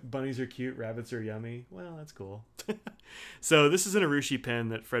 Bunnies are cute, rabbits are yummy. Well, that's cool. So this is an Arushi pen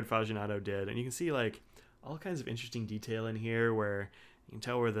that Fred Faginato did, and you can see like all kinds of interesting detail in here where you can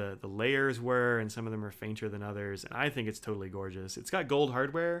tell where the layers were, and some of them are fainter than others. And I think it's totally gorgeous. It's got gold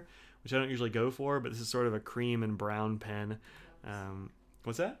hardware, which I don't usually go for, but this is sort of a cream and brown pen.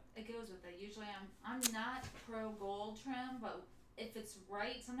 What's that? It goes with it. Usually, I'm not pro gold trim, but if it's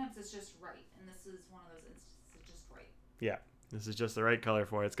right, sometimes it's just right, and this is one of those instances. It's just right. Yeah. This is just the right color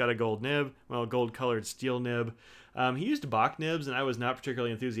for it. It's got a gold nib, well, gold colored steel nib. He used Bach nibs, and I was not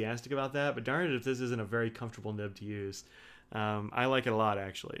particularly enthusiastic about that, but darn it if this isn't a very comfortable nib to use. I like it a lot,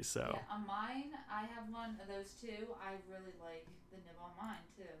 actually. So. Yeah, on mine, I have one of those too. I really like the nib on mine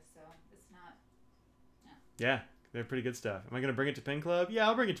too, so it's not. Yeah, they're pretty good stuff. Am I going to bring it to Pen Club? Yeah,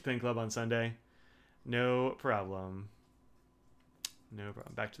 I'll bring it to Pen Club on Sunday. No problem. No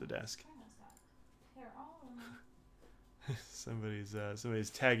problem. Back to the desk.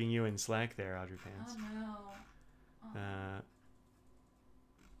 Somebody's tagging you in Slack there, Audrey Pants. Oh no.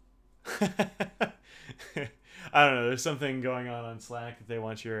 I don't know. There's something going on Slack that they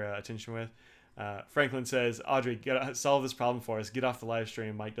want your attention with. Franklin says, Audrey, solve this problem for us. Get off the live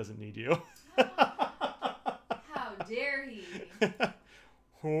stream. Mike doesn't need you. How dare he?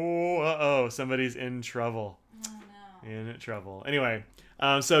 Oh, somebody's in trouble. Oh no. In trouble. Anyway.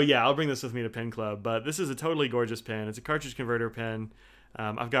 So yeah, I'll bring this with me to Pen Club, but this is a totally gorgeous pen. It's a cartridge converter pen.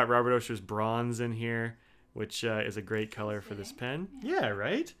 I've got Robert Osher's bronze in here, which is a great color for this pen. Yeah,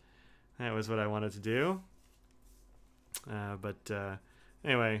 right? That was what I wanted to do.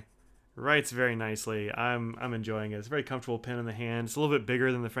 Anyway, writes very nicely. I'm enjoying it. It's a very comfortable pen in the hand. It's a little bit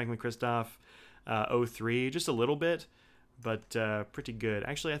bigger than the Franklin Christoph 03, just a little bit, but pretty good.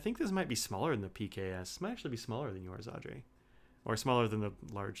 Actually, I think this might be smaller than the PKS. This might actually be smaller than yours, Audrey. Or smaller than the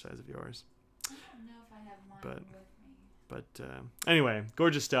large size of yours. I don't know if I have mine with me. But anyway,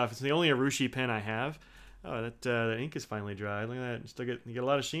 gorgeous stuff. It's the only Arushi pen I have. Oh, that ink is finally dry. Look at that. You get a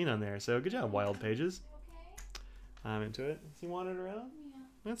lot of sheen on there. So good job, Wild Pages. Okay. I'm into it. Is he wandering around? Yeah.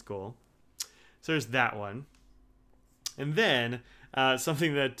 That's cool. So there's that one. And then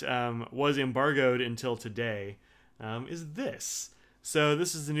something that was embargoed until today is this. So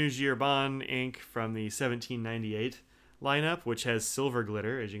this is the new Girbon ink from the 1798 lineup, which has silver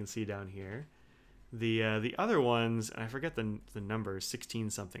glitter, as you can see down here. The other ones, and I forget the numbers, 16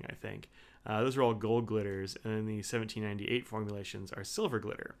 something I think. Those are all gold glitters, and then the 1798 formulations are silver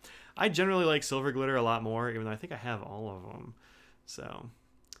glitter. I generally like silver glitter a lot more, even though I think I have all of them. So,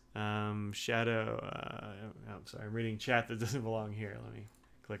 Shadow. I'm sorry, I'm reading chat that doesn't belong here. Let me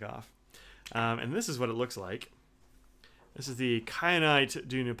click off. And this is what it looks like. This is the Kyanite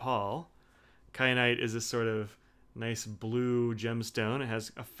du Nepal. Kyanite is this sort of nice blue gemstone. It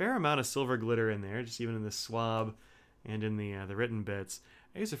has a fair amount of silver glitter in there, just even in the swab and in the written bits.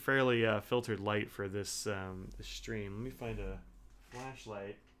 I use a fairly filtered light for this this stream. Let me find a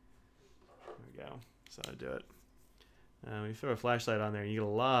flashlight. There we go. That's how I do it. You throw a flashlight on there, and you get a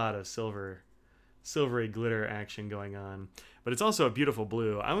lot of silvery glitter action going on. But it's also a beautiful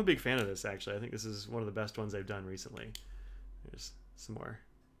blue. I'm a big fan of this, actually. I think this is one of the best ones they've done recently. There's some more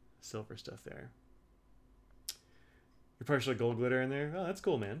silver stuff there. Your partial gold glitter in there. Oh, that's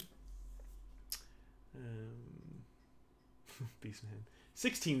cool, man. Beastman.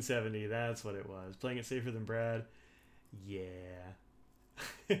 1670, that's what it was. Playing it safer than Brad. Yeah.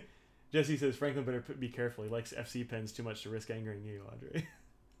 Jesse says, Franklin better be careful. He likes FC pens too much to risk angering you, Audrey.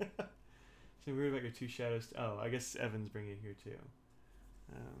 So weird about your two shadows. Oh, I guess Evan's bringing it here too.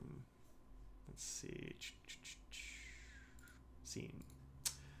 Let's see. Scene.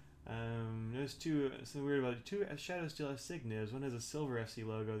 There's something weird about it. Two shadows still have sig nibs. One has a silver FC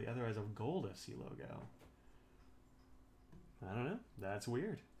logo. The other has a gold FC logo. I don't know. That's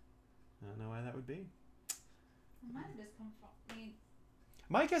weird. I don't know why that would be. It might have just come from.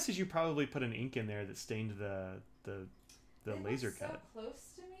 My guess is you probably put an ink in there that stained the laser cut. It's so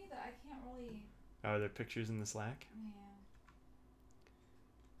close to me that I can't really. Are there pictures in the Slack? Yeah.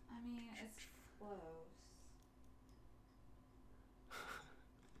 I mean, it's close.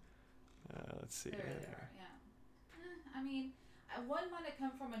 Let's see. There they are. Yeah. I mean, one might have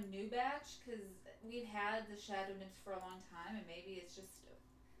come from a new batch because we've had the shadow nibs for a long time, and maybe it's just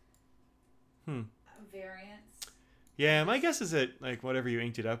a variance. Yeah, my guess is that like whatever you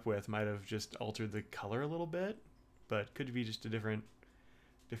inked it up with might have just altered the color a little bit, but could be just a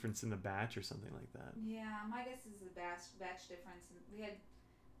difference in the batch or something like that. Yeah, my guess is the batch difference. And we had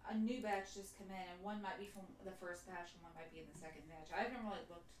a new batch just come in, and one might be from the first batch, and one might be in the second batch. I haven't really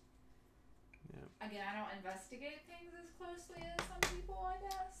looked Yeah. Again, I don't investigate things as closely as some people, I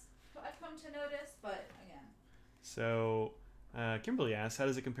guess. I've come to notice, but again. So, Kimberly asks, how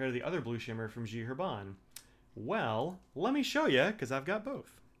does it compare to the other blue shimmer from G Herban? Well, let me show you, because I've got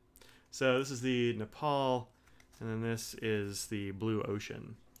both. So this is the Nepal, and then this is the Blue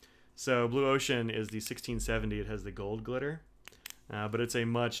Ocean. So Blue Ocean is the 1670. It has the gold glitter, but it's a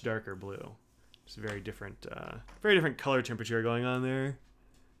much darker blue. It's very different color temperature going on there.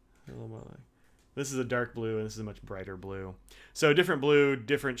 A little more like, this is a dark blue, and this is a much brighter blue. So different blue,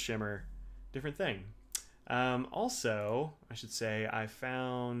 different shimmer, different thing. Also, I should say, I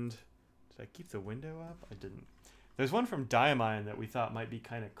found... Did I keep the window up? I didn't. There's one from Diamine that we thought might be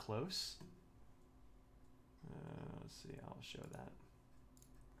kind of close. Let's see. I'll show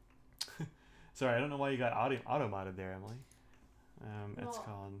that. Sorry, I don't know why you got auto-modded there, Emily. It's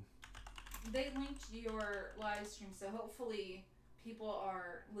called... They linked your live stream, so hopefully people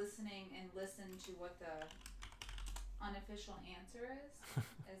are listening and listen to what the unofficial answer is.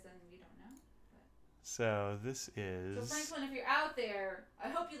 As in, you don't know. But. So this is... So Franklin, if you're out there, I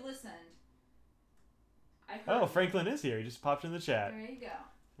hope you listened. Oh, Franklin is here. He just popped in the chat. There you go.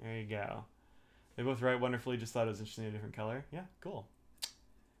 There you go. They both write wonderfully. Just thought it was interesting, a different color. Yeah, cool.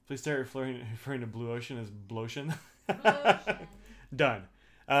 Please start referring to Blue Ocean as Blotion. Done.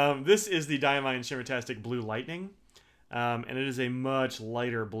 This is the Diamine Shimmertastic Blue Lightning, and it is a much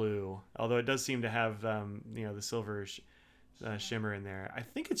lighter blue. Although it does seem to have the silver shimmer in there. I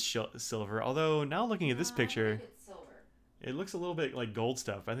think it's silver. Although now looking at this picture, I think it's silver. It looks a little bit like gold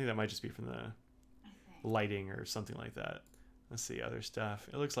stuff. I think that might just be from the lighting or something like that. Let's see other stuff.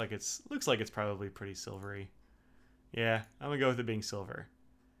 It looks like it's probably pretty silvery. Yeah, I'm gonna go with it being silver.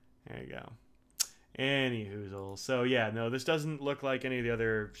 There you go. Any hoozle. So yeah, no, this doesn't look like any of the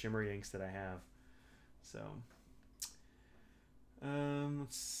other shimmery inks that I have. So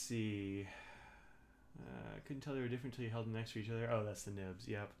let's see. I couldn't tell they were different until you held them next to each other. Oh, that's the nibs.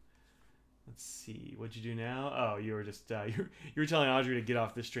 Yep. Let's see. What'd you do now? Oh, you were just you were telling Audrey to get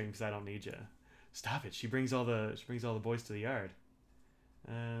off this stream because I don't need you. Stop it. She brings all the boys to the yard.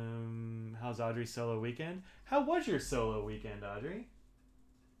 How's Audrey's solo weekend? How was your solo weekend, Audrey?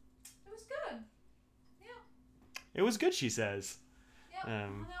 It was good. Yeah. It was good, she says. Yep.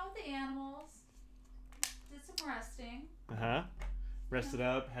 Hung out with the animals. Did some resting. Rested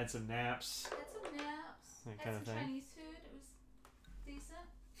up, had some naps. Had some naps. That had kind of some thing. Chinese food. It was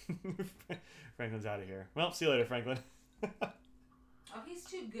decent. Franklin's out of here. Well, see you later, Franklin. Oh, he's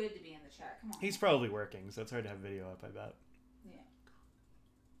too good to be in the chat. Come on. He's probably working, so it's hard to have video up, I bet. Yeah.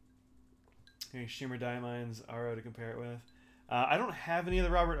 Any Shimmer Diamines, RO to compare it with? I don't have any of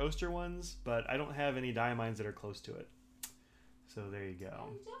the Robert Oster ones, but I don't have any Diamines that are close to it. So there you go.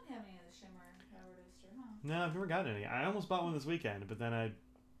 Oh, you don't have any of the Shimmer Robert Oster, huh? No, I've never gotten any. I almost bought one this weekend, but then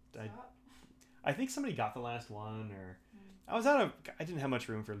I think somebody got the last one, or I didn't have much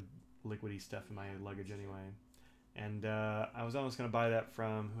room for liquidy stuff in my luggage anyway. And I was almost going to buy that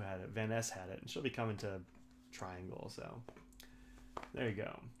from, who had it? Van Ness had it. And she'll be coming to Triangle, so there you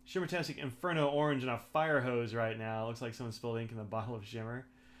go. Shimmertastic Inferno Orange and a fire hose right now. Looks like someone spilled ink in the bottle of shimmer.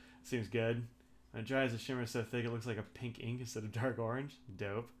 Seems good. When it dries, the shimmer is so thick it looks like a pink ink instead of dark orange.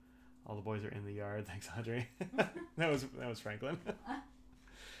 Dope. All the boys are in the yard. Thanks, Audrey. that was Franklin.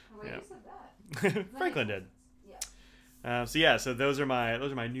 Well, yeah. you said that. Franklin did. Yeah. So those are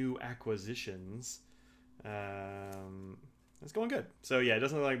my new acquisitions. It's going good. So yeah, it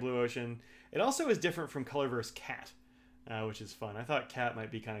doesn't look like Blue Ocean. It also is different from Colorverse Cat, which is fun. I thought Cat might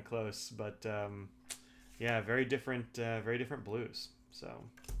be kind of close, but yeah, very different blues. So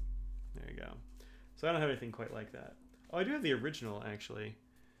there you go. So I don't have anything quite like that. Oh, I do have the original actually.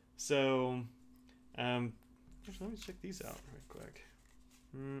 So actually, let me check these out real quick.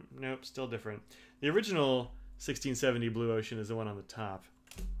 Nope, still different. The original 1670 Blue Ocean is the one on the top.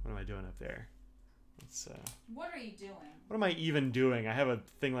 What am I doing up there? What are you doing? What am I even doing? I have a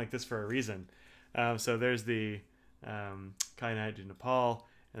thing like this for a reason. So there's the Kyanite to Nepal,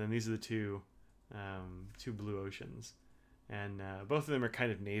 and then these are the two Blue Oceans. And both of them are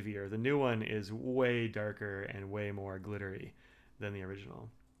kind of navier. The new one is way darker and way more glittery than the original.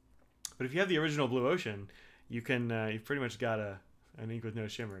 But if you have the original Blue Ocean, you've pretty much got an ink with no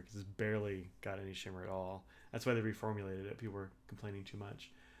shimmer, because it's barely got any shimmer at all. That's why they reformulated it. People were complaining too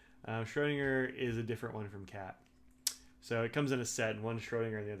much. Schrodinger is a different one from Cat. So it comes in a set, and one's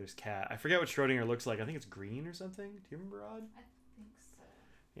Schrodinger and the other's Cat. I forget what Schrodinger looks like. I think it's green or something. Do you remember, Rod? I think so.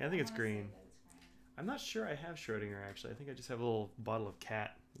 Yeah, I think it's green. I'm not sure I have Schrodinger, actually. I think I just have a little bottle of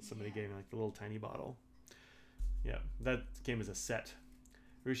Cat that somebody gave me, like the little tiny bottle. Yeah, that came as a set.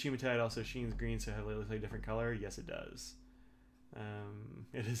 Rushimatide also sheens green, so heavily looks like a different color. Yes, it does.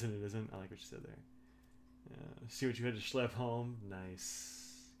 It isn't. It isn't. I like what you said there. See what you had to schlep home.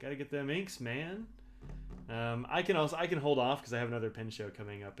 Nice. Gotta get them inks, man. I can hold off because I have another pen show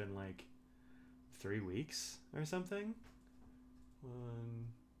coming up in like 3 weeks or something. 1,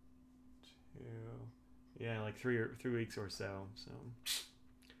 2, yeah, like 3 weeks or so. So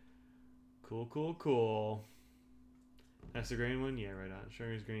cool. That's the green one. Yeah, right on.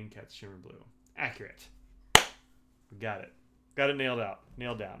 Sugar's green, cat's shimmer blue. Accurate. We got it. Got it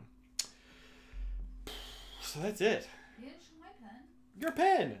nailed down. So that's it. You didn't show my pen. Your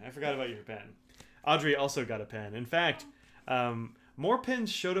pen. I forgot about your pen. Audrey also got a pen. In fact, more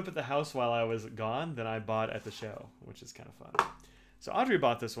pens showed up at the house while I was gone than I bought at the show, which is kind of fun. So Audrey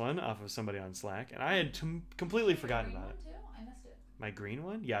bought this one off of somebody on Slack, and I had completely forgotten about it. Too? I missed it. My green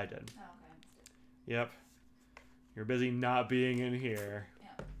one? Yeah, I did. Oh, okay, I missed it. Yep. You're busy not being in here.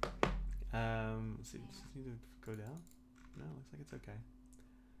 Yeah. Let's see. Does this need to go down? No, looks like it's okay.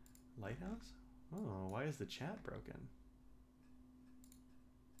 Lighthouse? Oh, why is the chat broken?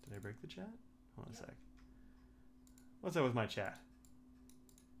 Did I break the chat? Hold on a sec. What's up with my chat?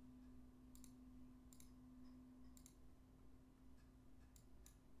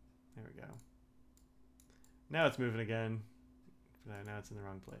 There we go. Now it's moving again. Now it's in the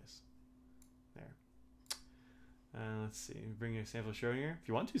wrong place. There. Let's see. Bring you a sample show here. If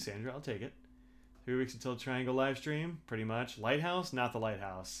you want to, Sandra, I'll take it. 3 weeks until Triangle live stream, pretty much. Lighthouse? Not the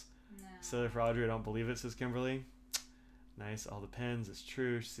Lighthouse. No. So for Audrey, I don't believe it, says Kimberly. Nice. All the pens. It's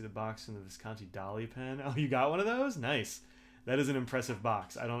true. See the box from the Visconti Dolly pen. Oh, you got one of those? Nice. That is an impressive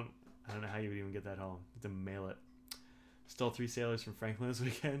box. I don't know how you would even get that home. You have to mail it. Stole 3 sailors from Franklin this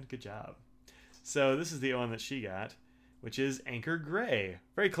weekend. Good job. So this is the one that she got, which is Anchor Gray.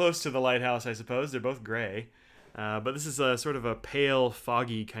 Very close to the Lighthouse, I suppose. They're both gray. But this is a sort of a pale,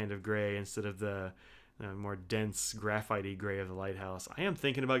 foggy kind of gray instead of the more dense, graphite-y gray of the Lighthouse. I am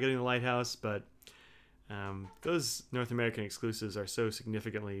thinking about getting the Lighthouse, but those North American exclusives are so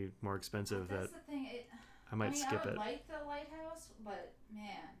significantly more expensive that I might skip it. I like the Lighthouse, but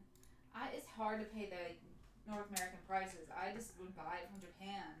man, it's hard to pay the North American prices. I just would buy it from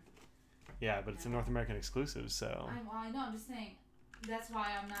Japan. Yeah, but it's a North American exclusive, so. I know. I'm just saying. That's why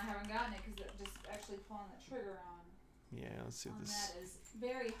haven't gotten it, because just actually pulling the trigger on. Yeah, let's see what this. That is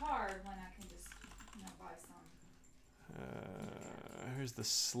very hard when I can just buy some. Here's the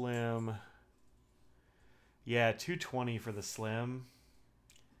slim. Yeah, $220 for the slim.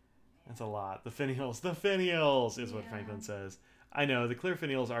 That's a lot. The finials is what Franklin says. I know the clear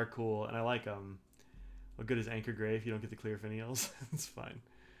finials are cool, and I like them. What good is Anchor Gray if you don't get the clear finials? It's fine.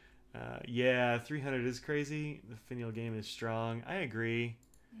 Yeah, 300 is crazy. The finial game is strong. I agree.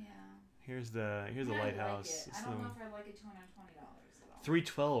 Yeah. Here's the Lighthouse. Like I don't know if I like it $220 at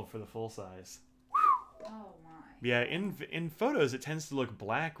all. $312 for the full size. Oh my. Yeah, in photos it tends to look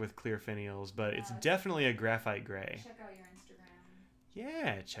black with clear finials, but it's definitely a graphite gray. Check out your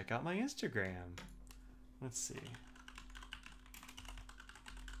Instagram. Yeah, check out my Instagram. Let's see.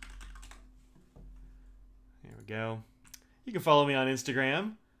 Here we go. You can follow me on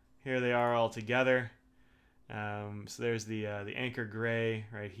Instagram. Here they are all together. So there's the Anchor Gray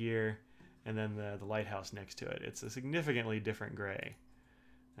right here, and then the Lighthouse next to it. It's a significantly different gray.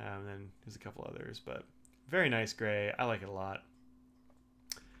 Then there's a couple others, but very nice gray. I like it a lot.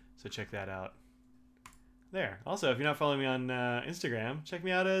 So check that out. There. Also, if you're not following me on Instagram, check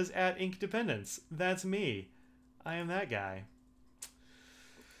me out as @InkDependence. That's me. I am that guy.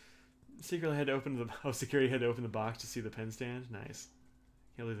 Secretly had to open security had to open the box to see the pen stand. Nice.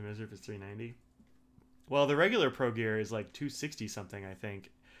 Can't leave the misery if it's $390. Well, the regular Pro Gear is like $260 something, I think,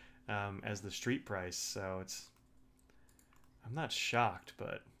 as the street price. So I'm not shocked,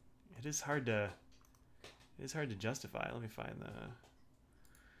 but it is hard to justify. Let me find the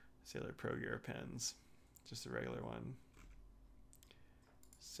Sailor Pro Gear pens. Just a regular one.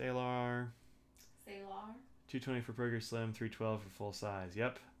 Sailor. $220 for Pro Gear Slim, $312 for full size.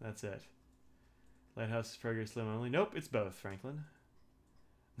 Yep, that's it. Lighthouse is Pro Gear Slim only. Nope, it's both, Franklin.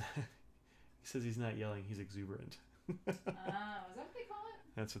 He says he's not yelling, he's exuberant. Is that what they call it?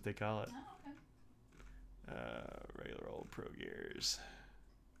 That's what they call it. Oh, okay. Regular old Pro Gears.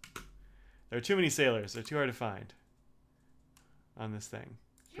 There are too many sailors. They're too hard to find on this thing.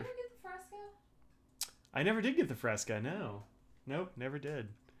 Did you ever get the Fresca? I never did get the Fresca, no. Nope, never did.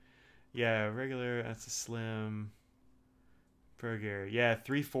 Yeah, regular, that's a slim Pro Gear. Yeah,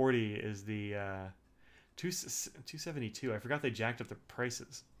 340 is the 272. I forgot they jacked up the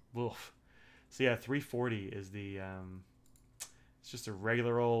prices. Woof. So yeah, 340 is the it's just a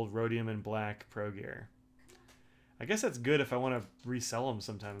regular old rhodium and black Pro Gear. I guess that's good if I want to resell them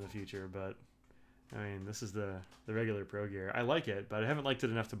sometime in the future, but I mean, this is the regular Pro Gear. I like it, but I haven't liked it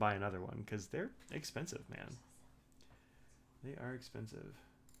enough to buy another one because they're expensive, man. They are expensive.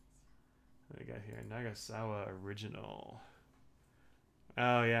 What do we got here? Nagasawa Original.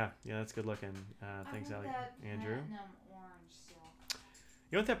 Oh, yeah. Yeah, that's good looking. Thanks, Andrew. Orange still.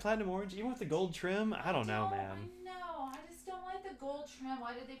 You want that platinum orange? You want the gold trim? I don't know, man. I know. I just don't like the gold trim.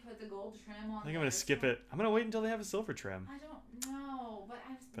 Why did they put the gold trim on? I think I'm going to skip it. I'm going to wait until they have a silver trim. I don't know, but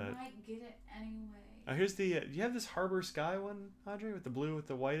I just might get it anyway. Oh, here's the... do you have this Harbor Sky one, Audrey, with the blue with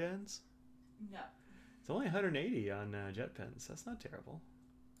the white ends? No. It's only 180 on jet pens. That's not terrible.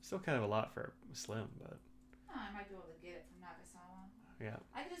 Still kind of a lot for a slim, but... Oh, I might be able to get it from Nagasawa. Yeah.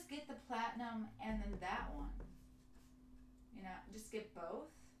 I could just get the platinum and then that one. You know, just get both,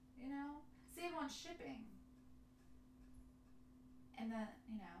 you know? Save on shipping. And then,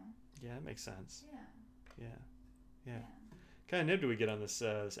 you know. Yeah, that makes sense. Yeah. Yeah. What kind of nib do we get on this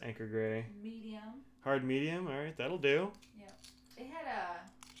this Anchor Gray? Medium. Hard medium? All right, that'll do. Yep. It had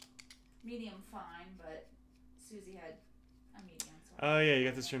a medium fine, but Susie had a medium. So Oh, yeah, you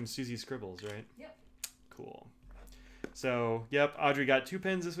got this from Susie Scribbles, right? Yep. Cool. So, yep, Audrey got 2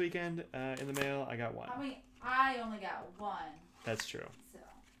 pens this weekend in the mail. I got 1. I mean, I only got 1. That's true. So,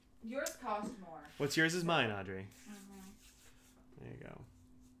 yours cost more. What's yours is mine, Audrey. Mm-hmm. There you go.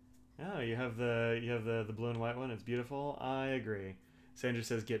 Oh, you have the blue and white one. It's beautiful. I agree. Sandra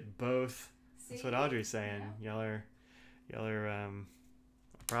says get both. See? That's what Audrey's saying. Yeah. Y'all are a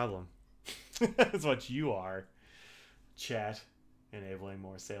problem. That's what you are. Chat enabling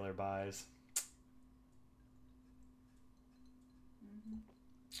more sailor buys. Mm-hmm.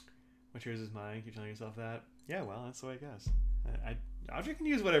 What's yours is mine. Keep telling yourself that. Yeah, well, that's the way it goes. Audrey can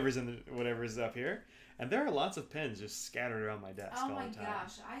use whatever's up here, and there are lots of pens just scattered around my desk all the time. Oh my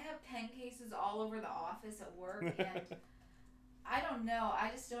gosh, I have pen cases all over the office at work, and I don't know. I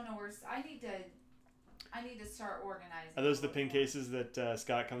just don't know where. I need to start organizing. Are those the pen cases that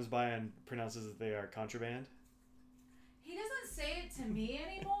Scott comes by and pronounces that they are contraband? He doesn't say it to me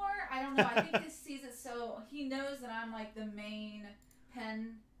anymore. I don't know. I think he sees it so he knows that I'm like the main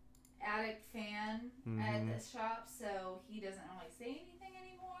pen addict fan at the shop, so he doesn't really say anything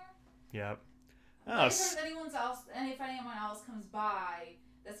anymore. Yep. Oh, if anyone else comes by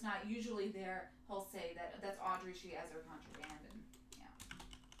that's not usually there, he'll say that's Audrey. She has her contraband, and yeah.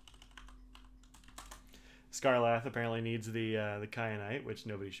 Scarlath apparently needs the kyanite, which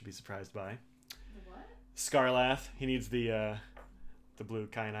nobody should be surprised by. The what? Scarlath, he needs the blue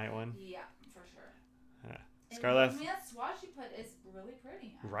kyanite one. Yeah, for sure. Scarlath. And that swatch you put is really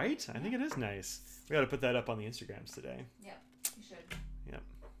pretty. Right? I think it is nice. We got to put that up on the Instagrams today. Yep, you should. Yep.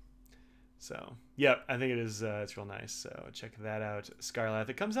 So, yep, I think it is. It's real nice. So check that out. Scarlath.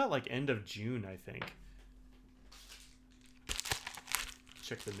 It comes out like end of June, I think.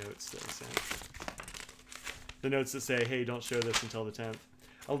 Check the notes that I sent. The notes that say, "Hey, don't show this until the 10th."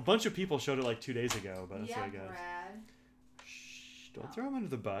 A bunch of people showed it like 2 days ago, but that's what I got. Brad. Shh! Don't throw them under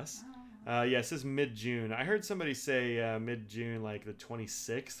the bus. Oh. Yeah, it says mid-June. I heard somebody say mid-June, like the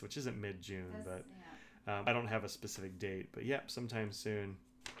 26th, which isn't mid-June, but I don't have a specific date. But yep, sometime soon.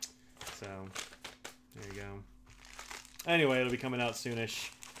 So there you go. Anyway, it'll be coming out soonish,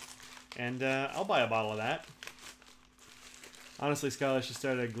 and I'll buy a bottle of that. Honestly, Skylar should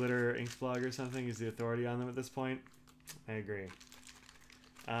start a glitter inks blog or something. He's the authority on them at this point. I agree.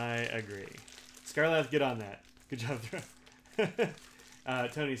 Scarlath, get on that. Good job,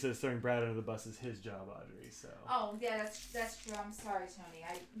 Tony says throwing Brad under the bus is his job, Audrey. So. Oh yeah, that's true. I'm sorry, Tony.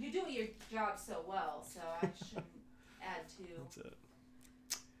 You do your job so well, so I shouldn't add to. That's it.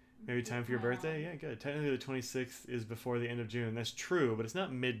 Maybe time for your birthday? Yeah, good. Technically, the 26th is before the end of June. That's true, but it's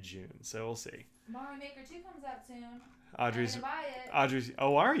not mid-June, so we'll see. Mario Maker 2 comes out soon. Audrey's. I'm gonna buy it. Audrey's.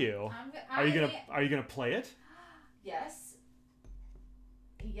 Oh, are you? Are you gonna play it? Yes.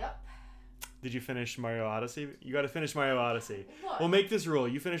 Yep. Did you finish Mario Odyssey? You got to finish Mario Odyssey. Look, We'll make this rule.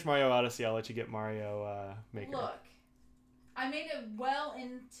 You finish Mario Odyssey, I'll let you get Mario Maker. Look, I made it well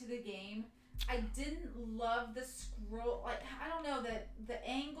into the game. I didn't love the scroll. Like, I don't know, the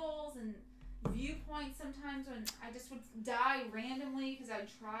angles and viewpoints sometimes when I just would die randomly because I would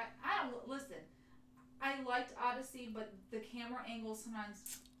try. Listen, I liked Odyssey, but the camera angles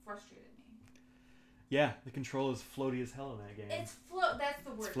sometimes frustrated me. Yeah, the control is floaty as hell in that game. That's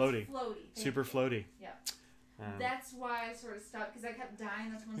the word. It's floaty. It's floaty. Super floaty. Yeah. That's why I sort of stopped, because I kept dying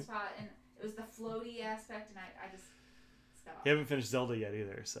in this one spot, and it was the floaty aspect, and I just stopped. You haven't finished Zelda yet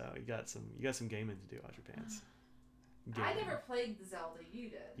either, so you got some gaming to do, Audrey Pants. I never played the Zelda. You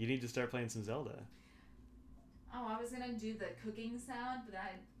did. You need to start playing some Zelda. Oh, I was gonna do the cooking sound, but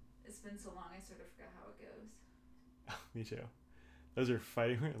it's been so long I sort of forgot how it goes. Me too. Those are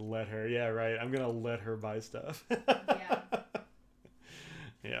fighting. Let her. Yeah, right. I'm gonna let her buy stuff. Yeah.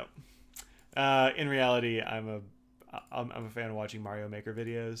 Yeah. In reality, I'm a fan of watching Mario Maker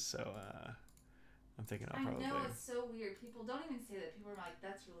videos, so I'm thinking I'll probably. I know it's so weird. People don't even say that. People are like,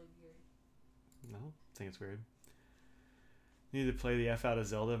 "That's really weird." No, I think it's weird. You need to play the F out of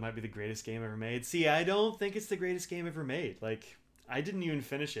Zelda. It might be the greatest game ever made. See, I don't think it's the greatest game ever made. Like, I didn't even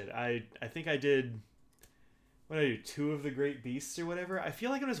finish it. I think I did. What did I do? 2 of the Great Beasts or whatever. I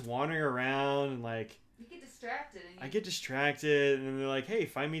feel like I'm just wandering around and like. You get distracted. And I get distracted, and then they're like, "Hey,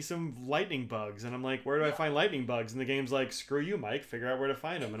 find me some lightning bugs," and I'm like, "Where do I find lightning bugs?" And the game's like, "Screw you, Mike. Figure out where to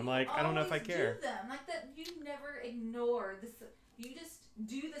find them." And I'm like, "I don't know if I care." Do them like that. You never ignore this. You just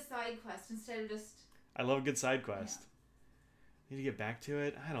do the side quest instead of just. I love a good side quest. Need to get back to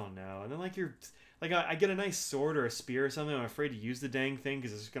it. I don't know. And then I get a nice sword or a spear or something. I'm afraid to use the dang thing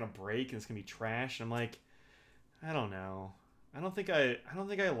because it's just gonna break and it's gonna be trash. And I'm like, I don't know. I don't think I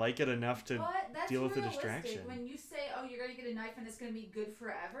like it enough to deal with the distraction. When you say, "Oh, you're gonna get a knife and it's gonna be good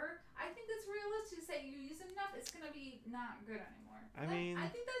forever," I think that's realistic. To say you use it enough, it's gonna be not good anymore. I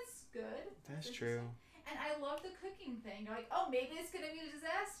think that's good. That's true. And I love the cooking thing. You're like, "Oh, maybe it's gonna be a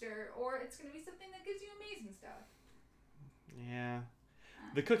disaster, or it's gonna be something that gives you amazing stuff." Yeah.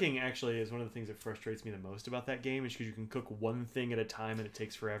 The cooking actually is one of the things that frustrates me the most about that game is because you can cook one thing at a time and it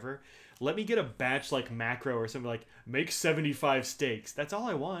takes forever. Let me get a batch like macro or something like make 75 steaks. That's all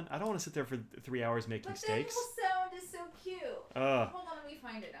I want. I don't want to sit there for 3 hours making steaks. But that little sound is so cute. Hold on, let me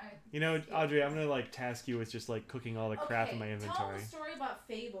find it. Audrey, I'm going to like task you with just like cooking all the crap in my inventory. Tell the story about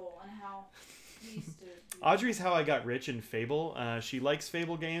Fable and how we used to Audrey's how I got rich in Fable. She likes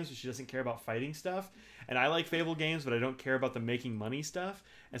Fable games, but she doesn't care about fighting stuff. And I like Fable games, but I don't care about the making money stuff.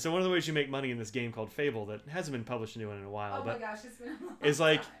 And so one of the ways you make money in this game called Fable that hasn't been published into in a while, my gosh, it's been a long is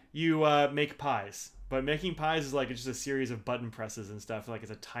like time. you make pies. But making pies is like it's just a series of button presses and stuff. Like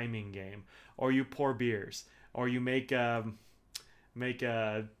it's a timing game. Or you pour beers. Or you make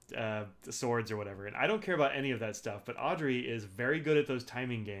swords or whatever. And I don't care about any of that stuff. But Audrey is very good at those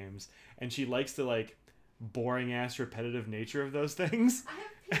timing games. And she likes the like boring ass repetitive nature of those things. I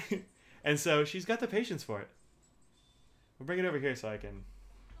have patience. And so she's got the patience for it. We'll bring it over here so I can.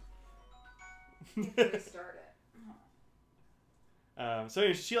 Restart it. So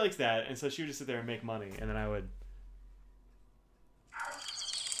anyway, she likes that, and so she would just sit there and make money, and then I would.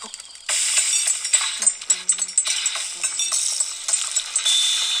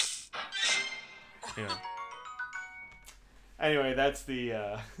 Anyway, that's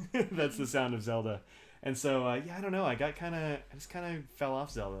the that's the sound of Zelda. And so, I don't know. I just kind of fell off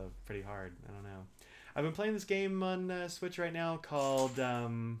Zelda pretty hard. I don't know. I've been playing this game on Switch right now called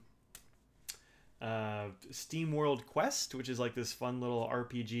Steam World Quest, which is like this fun little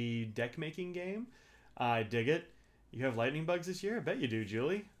RPG deck making game. I dig it. You have lightning bugs this year? I bet you do,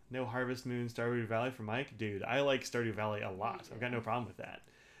 Julie. No Harvest Moon, Stardew Valley for Mike? Dude, I like Stardew Valley a lot. I've got no problem with that.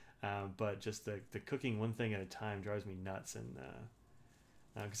 But just the cooking one thing at a time drives me nuts. And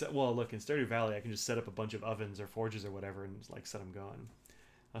look, in Stardew Valley, I can just set up a bunch of ovens or forges or whatever and just, like set them going.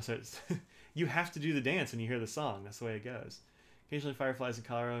 So you have to do the dance when you hear the song. That's the way it goes. Occasionally fireflies in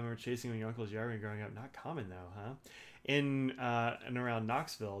Colorado. I remember chasing in your uncle's yard when you were growing up. Not common though, huh? In and around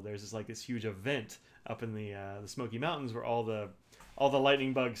Knoxville, there's this huge event up in the Smoky Mountains where all the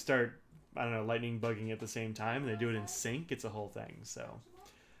lightning bugs start. I don't know, lightning bugging at the same time, and they do it in sync. It's a whole thing. So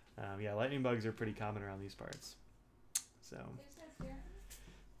lightning bugs are pretty common around these parts. So.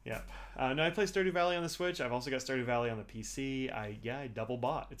 Yep. No, I play Stardew Valley on the Switch. I've also got Stardew Valley on the PC. I double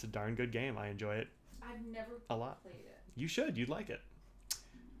bought. It's a darn good game. I enjoy it. I've never a lot. Played it. You should. You'd like it.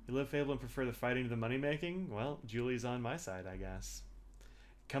 You live Fable and prefer the fighting to the money making? Well, Julie's on my side, I guess.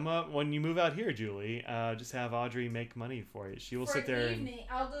 Come up when you move out here, Julie. Just have Audrey make money for you. She will sit there. For an evening,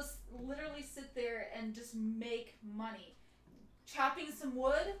 I'll just literally sit there and just make money. Chopping some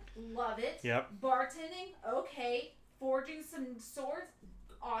wood, love it. Yep. Bartending, okay. Forging some swords,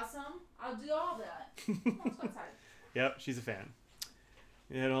 awesome. I'll do all that. Let's go outside. Yep, she's a fan.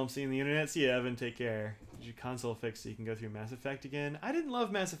 You head home, seeing the internet. See you, Evan. Take care. Did your console fix so you can go through Mass Effect again? I didn't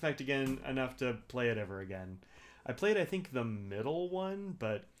love Mass Effect again enough to play it ever again. I played, I think, the middle one,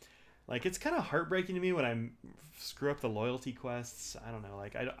 but like it's kind of heartbreaking to me when I screw up the loyalty quests. I don't know.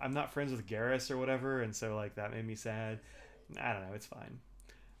 Like I'm not friends with Garrus or whatever, and so like that made me sad. I don't know. It's fine.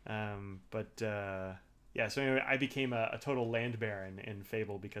 So anyway, I became a total land baron in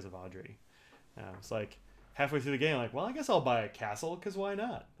Fable because of Audrey. It's like halfway through the game, I'm like, well, I guess I'll buy a castle because why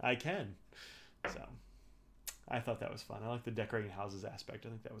not? I can. So I thought that was fun. I like the decorating houses aspect. I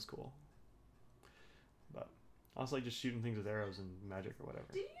think that was cool. But I also like just shooting things with arrows and magic or whatever.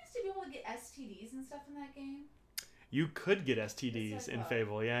 Did you used to be able to get STDs and stuff in that game? You could get STDs in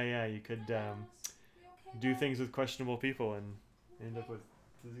Fable. Yeah, you could do things with questionable people and end up with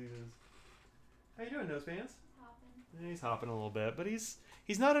diseases. How you doing, Nosepants? Yeah, he's hopping a little bit, but he's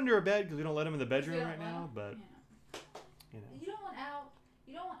not under a bed because we don't let him in the bedroom right now. But you know, you don't want out.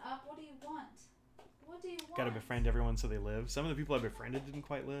 You don't want up. What do you want? What do you want? Got to befriend everyone so they live. Some of the people I befriended didn't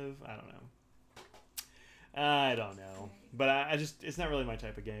quite live. I don't know. But I just, it's not really my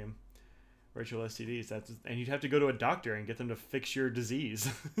type of game. Virtual STDs. And you'd have to go to a doctor and get them to fix your disease.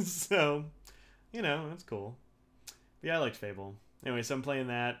 So, you know, that's cool. But yeah, I liked Fable. Anyway, so I'm playing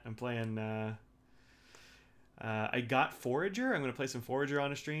that. I'm playing, I got Forager. I'm going to play some Forager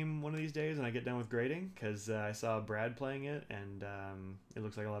on a stream one of these days when I get done with grading, because I saw Brad playing it, and it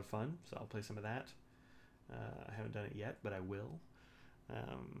looks like a lot of fun, so I'll play some of that. I haven't done it yet, but I will.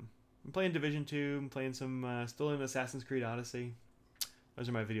 I'm playing Division 2. I'm playing some, still in Assassin's Creed Odyssey. Those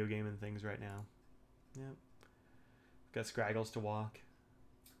are my video gaming things right now. Yep. Got Scraggles to walk.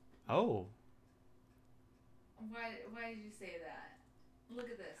 Oh. Why did you say that? Look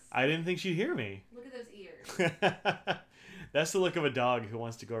at this. I didn't think she'd hear me. Look at those ears. That's the look of a dog who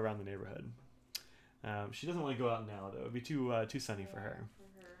wants to go around the neighborhood. She doesn't want to go out now, though. It'd be too sunny for her.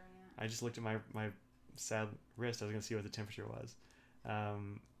 Yeah. I just looked at my sad wrist. I was going to see what the temperature was.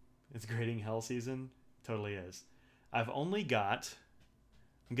 It's grading hell season. Totally is. I've only got...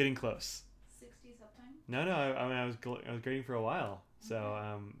 I'm getting close. 60 sometime? No, I was grading for a while.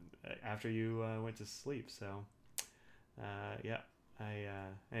 So after you went to sleep. So yeah,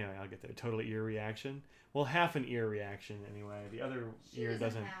 anyway, I'll get there. Total ear reaction. Well, half an ear reaction anyway. The other ear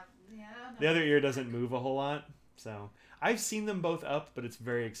doesn't. The other ear doesn't move a whole lot. So I've seen them both up, but it's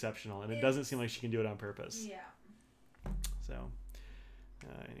very exceptional, and it doesn't seem like she can do it on purpose. Yeah. So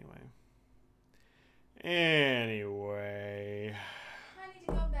anyway. I need to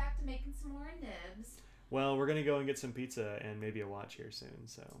go back to making some more nibs. Well, we're gonna go and get some pizza and maybe a watch here soon.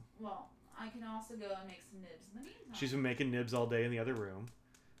 So. Well, I can also go and make some nibs in the meantime. She's been making nibs all day in the other room.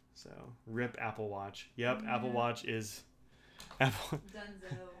 So rip Apple Watch. Yep, Apple Watch is Dunzo.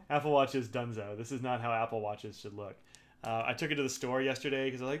 Apple Watch is dunzo. This is not how Apple Watches should look. I took it to the store yesterday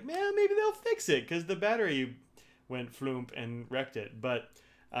because I was like, man, maybe they'll fix it because the battery went floomp and wrecked it. But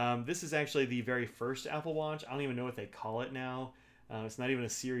this is actually the very first Apple Watch. I don't even know what they call it now. It's not even a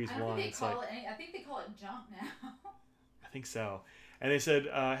Series 1. I think they call it junk now. I think so. And they said,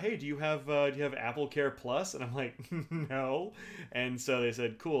 hey, do you have Apple Care Plus? And I'm like, no. And so they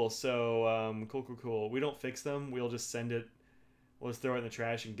said, cool. So cool. We don't fix them. We'll just send it. We'll just throw it in the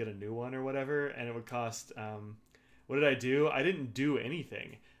trash and get a new one or whatever. And it would cost. What did I do? I didn't do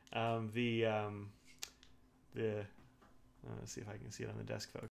anything. Let's see if I can see it on the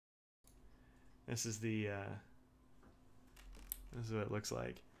desk, folks. This is this is what it looks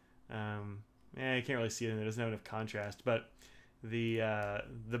like. You can't really see it in there. It doesn't have enough contrast, but the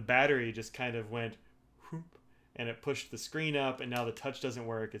battery just kind of went whoop, and it pushed the screen up, and now the touch doesn't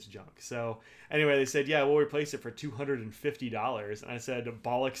work. It's junk. So anyway, they said, yeah, we'll replace it for $250. And I said,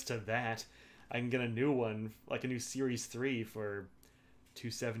 bollocks to that. I can get a new one, like a new Series 3 for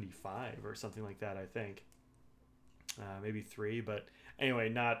 $275 or something like that, I think. Maybe 3, but anyway,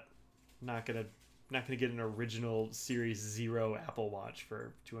 not gonna get an original Series 0 Apple Watch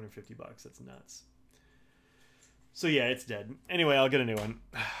for $250. That's nuts. So yeah, it's dead. Anyway, I'll get a new one.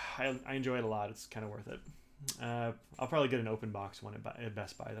 I enjoy it a lot. It's kind of worth it. I'll probably get an open box one at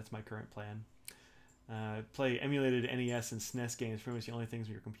Best Buy. That's my current plan. Play emulated NES and SNES games. Pretty much the only things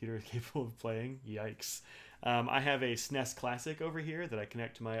your computer is capable of playing. Yikes. I have a SNES Classic over here that I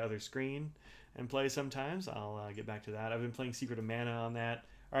connect to my other screen and play sometimes. I'll get back to that. I've been playing Secret of Mana on that.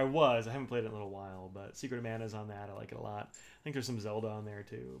 Or I haven't played it in a little while, but Secret of Mana is on that. I like it a lot. I think there's some Zelda on there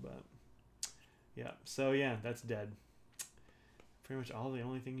too, but yeah. So yeah, that's dead. Pretty much the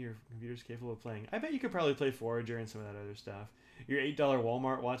only thing your computer's capable of playing. I bet you could probably play Forager and some of that other stuff. Your $8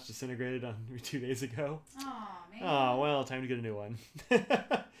 Walmart watch disintegrated on 2 days ago. Oh man. Oh well, time to get a new one.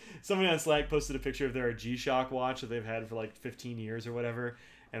 Somebody on Slack posted a picture of their G-Shock watch that they've had for like 15 years or whatever,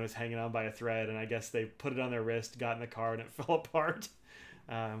 and was hanging on by a thread. And I guess they put it on their wrist, got in the car, and it fell apart.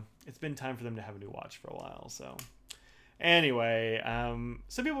 It's been time for them to have a new watch for a while. So anyway,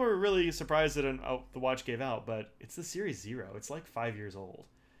 some people were really surprised that the watch gave out, but it's the Series 0. It's like 5 years old,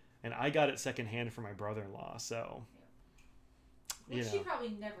 and I got it secondhand from my brother-in-law. So which she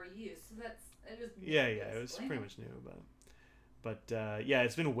probably never used. So it was it was pretty much new, but yeah,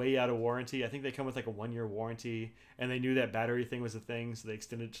 it's been way out of warranty. I think they come with like a 1-year warranty, and they knew that battery thing was a thing, so they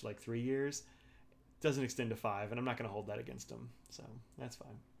extended it to like 3 years. Doesn't extend to 5, and I'm not going to hold that against them, so that's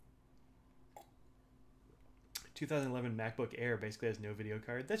fine. 2011 MacBook Air basically has no video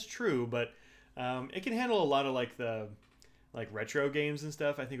card. That's true, but It can handle a lot of like the retro games and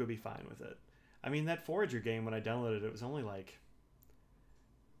stuff. I think it would be fine with it. I mean, that Forager game, when I downloaded it, it was only like,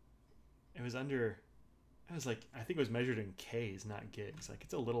 it was under, it was like, I think it was measured in Ks, not gigs. Like,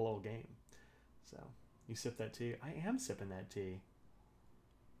 it's a little old game. So, you sip that tea? I am sipping that tea.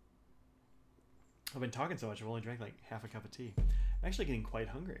 I've been talking so much, I've only drank like half a cup of tea. I'm actually getting quite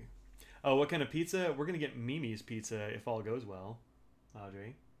hungry. Oh, what kind of pizza? We're going to get Mimi's pizza if all goes well.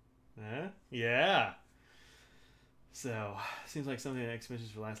 Audrey? Yeah. So, seems like something that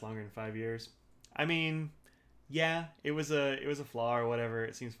exhibitions will last longer than 5 years. I mean, yeah, it was a flaw or whatever.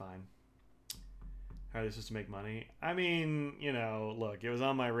 It seems fine. How are they supposed to make money? I mean, you know, look, it was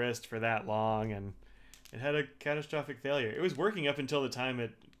on my wrist for that long, and it had a catastrophic failure. It was working up until the time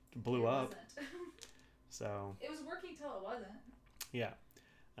it blew up. So it was working till it wasn't. Yeah,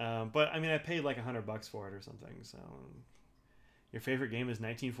 but I mean, I paid like $100 for it or something. So, your favorite game is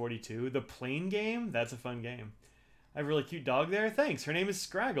 1942, the plane game. That's a fun game. I have a really cute dog there. Thanks. Her name is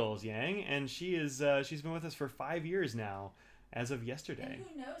Scraggles Yang, and she is she's been with us for 5 years now, as of yesterday. And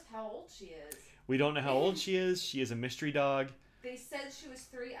who knows how old she is? We don't know how old she is. She is a mystery dog. They said she was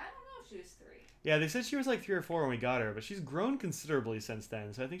 3. I don't know if she was 3. Yeah, they said she was like 3 or 4 when we got her, but she's grown considerably since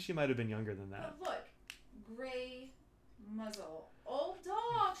then. So I think she might have been younger than that. But look, gray muzzle, old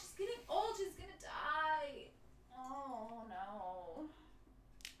dog. She's getting old. She's gonna die. Oh no!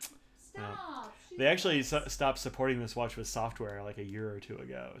 Stop. They actually stopped supporting this watch with software like a year or 2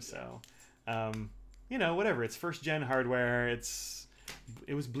 ago. So, you know, whatever. It's first gen hardware.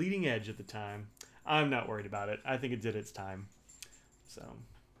 It was bleeding edge at the time. I'm not worried about it. I think it did its time. So,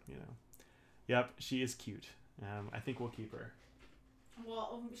 you know. Yep, she is cute. I think we'll keep her.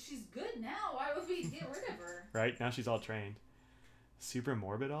 Well, she's good now. Why would we get rid of her? Right? Now she's all trained. Super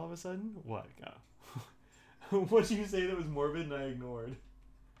morbid all of a sudden? What? What did you say that was morbid and I ignored?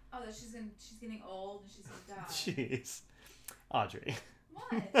 Oh, that she's getting old and she's gonna die. Jeez. Audrey.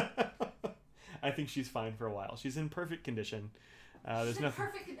 What? I think she's fine for a while. She's in perfect condition. There's in nothing.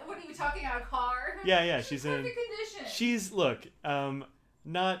 Perfect. What are you talking about? A car? Yeah, she's in perfect condition. She's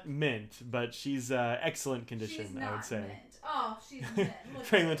not mint, but she's excellent condition. She's not I would say. Mint. Oh, she's mint.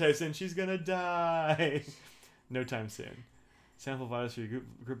 Franklin types in, she's gonna die. No time soon. Sample files for your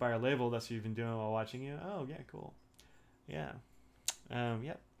group buyer label. That's what you've been doing while watching you. Oh yeah, cool. Yeah.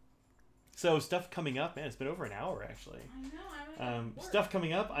 Yep. So stuff coming up, man. It's been over an hour actually. I know. Stuff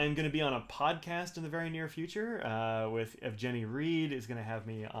coming up. I'm going to be on a podcast in the very near future with Jenny Reed is going to have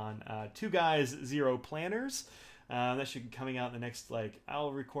me on 2 Guys, 0 Planners. That should be coming out in the next,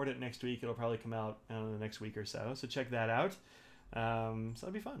 I'll record it next week. It'll probably come out in the next week or so. So check that out. So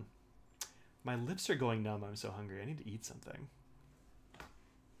that'll be fun. My lips are going numb. I'm so hungry. I need to eat something.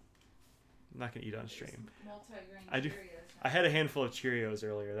 I'm not going to eat on stream. Multi-grain Cheerios. I had a handful of Cheerios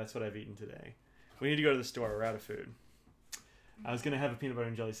earlier. That's what I've eaten today. We need to go to the store. We're out of food. I was going to have a peanut butter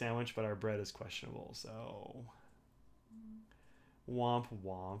and jelly sandwich, but our bread is questionable. So, womp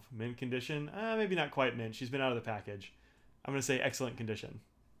womp. Mint condition? Maybe not quite mint. She's been out of the package. I'm going to say excellent condition.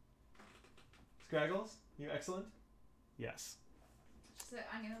 Scraggles? You excellent? Yes. So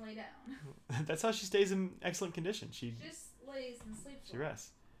I'm going to lay down. That's how she stays in excellent condition. She just lays and sleeps. She rests.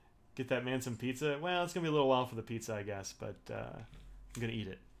 Get that man some pizza. Well, it's going to be a little while for the pizza, I guess, but I'm going to eat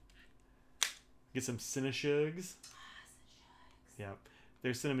it. Get some Cinnashugs. Yep.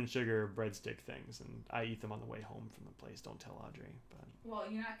 They're cinnamon sugar breadstick things, and I eat them on the way home from the place. Don't tell Audrey. But well,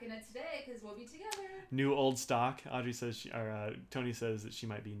 you're not going to today because we'll be together. New old stock. Audrey says, Tony says that she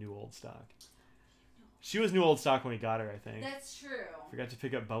might be new old stock. She was new old stock when we got her, I think. That's true. Forgot to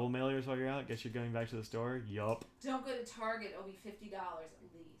pick up bubble mailers while you're out? Guess you're going back to the store? Yup. Don't go to Target. It'll be $50 at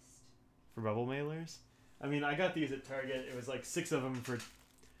least. For bubble mailers? I mean, I got these at Target. It was like 6 of them for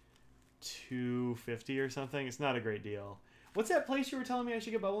 $2.50 or something. It's not a great deal. What's that place you were telling me I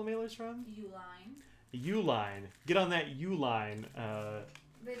should get bubble mailers from? Uline. Uline. Get on that Uline.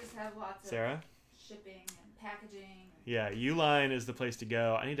 They just have lots Sarah? of shipping and packaging. Yeah, Uline is the place to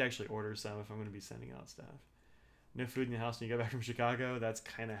go. I need to actually order some if I'm going to be sending out stuff. No food in the house when you go back from Chicago. That's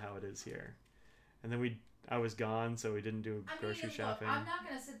kind of how it is here. And then I was gone, so we didn't do grocery shopping. Look, I'm not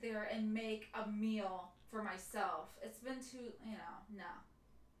going to sit there and make a meal for myself. It's been too, no.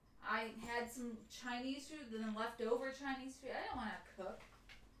 I had some Chinese food, then leftover Chinese food. I don't want to cook.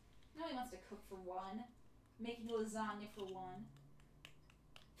 Nobody wants to cook for one. Making lasagna for one.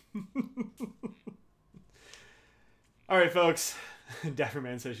 All right, folks. Dapper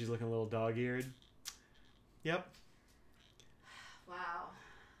Man says she's looking a little dog-eared. Yep. Wow.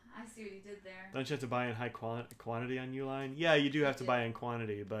 I see what you did there. Don't you have to buy in high quantity on Uline? Yeah, you do have to buy in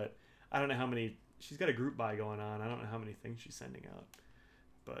quantity, but I don't know how many. She's got a group buy going on. I don't know how many things she's sending out.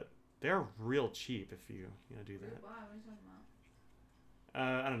 But They're real cheap if you do that. Group buy? What are you talking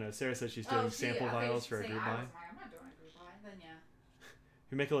about? I don't know. Sarah said she's doing sample vials for a group buy. I'm not doing a group buy. Then yeah.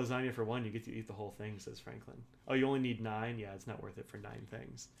 If you make a lasagna for one, you get to eat the whole thing, says Franklin. Oh, you only need 9? Yeah, it's not worth it for 9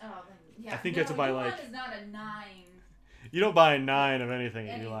 things. Oh, then yeah. I think you have to buy like. Is not a 9. You don't buy 9 of anything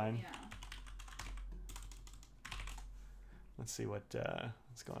at Uline. Yeah. Let's see what's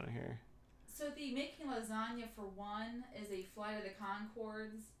going on here. So the making lasagna for one is a Flight of the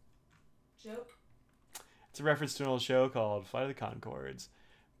Conchords joke. It's a reference to an old show called Flight of the Conchords.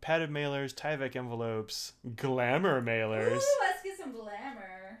 Padded mailers, Tyvek envelopes, glamour mailers. Ooh, let's get some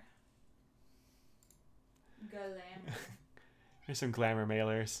glamour. Glamour. Here's some glamour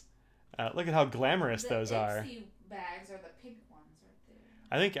mailers. Look at how glamorous those are. The bags are the pink ones right there.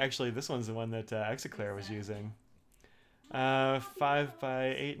 I think actually this one's the one that Execlaire was using. 5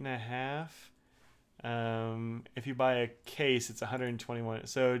 by 8.5. If you buy a case, it's 121.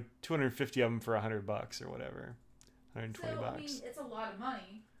 So 250 of them for $100 or whatever. 120 bucks. I mean, it's a lot of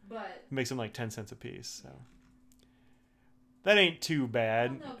money, but it makes them like 10 cents a piece. So that ain't too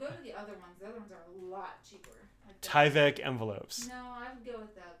bad. Well, no, go to the other ones. The other ones are a lot cheaper. Tyvek envelopes. No, I would go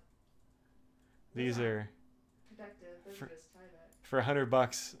with that. These are protective. Those are just Tyvek. For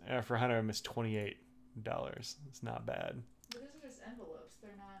 $100, for 100 of them is $28. It's not bad. But those are just envelopes.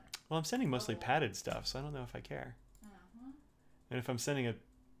 They're not. Well, I'm sending mostly padded stuff, so I don't know if I care. And if I'm sending a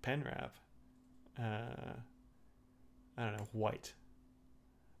pen wrap, I don't know, white.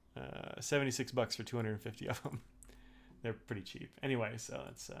 $76 for 250 of them. They're pretty cheap. Anyway, so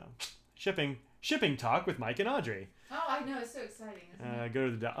that's shipping talk with Mike and Audrey. Oh, I know, it's so exciting. Isn't it? Go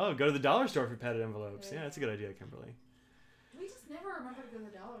to the dollar store for padded envelopes. Yeah, that's a good idea, Kimberly. We just never remember to go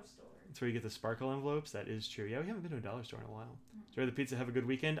to the dollar store. That's where you get the sparkle envelopes. That is true. Yeah, we haven't been to a dollar store in a while. Enjoy the pizza. Have a good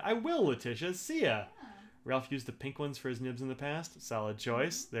weekend. I will, Letitia. See ya. Yeah. Ralph used the pink ones for his nibs in the past. Solid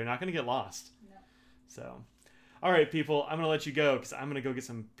choice. They're not going to get lost. No. So, all right, people. I'm going to let you go because I'm going to go get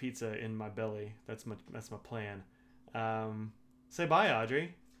some pizza in my belly. That's my plan. Say bye,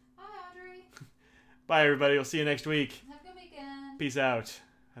 Audrey. Bye, Audrey. Bye, everybody. We'll see you next week. Have a good weekend. Peace out.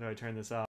 How do I turn this off?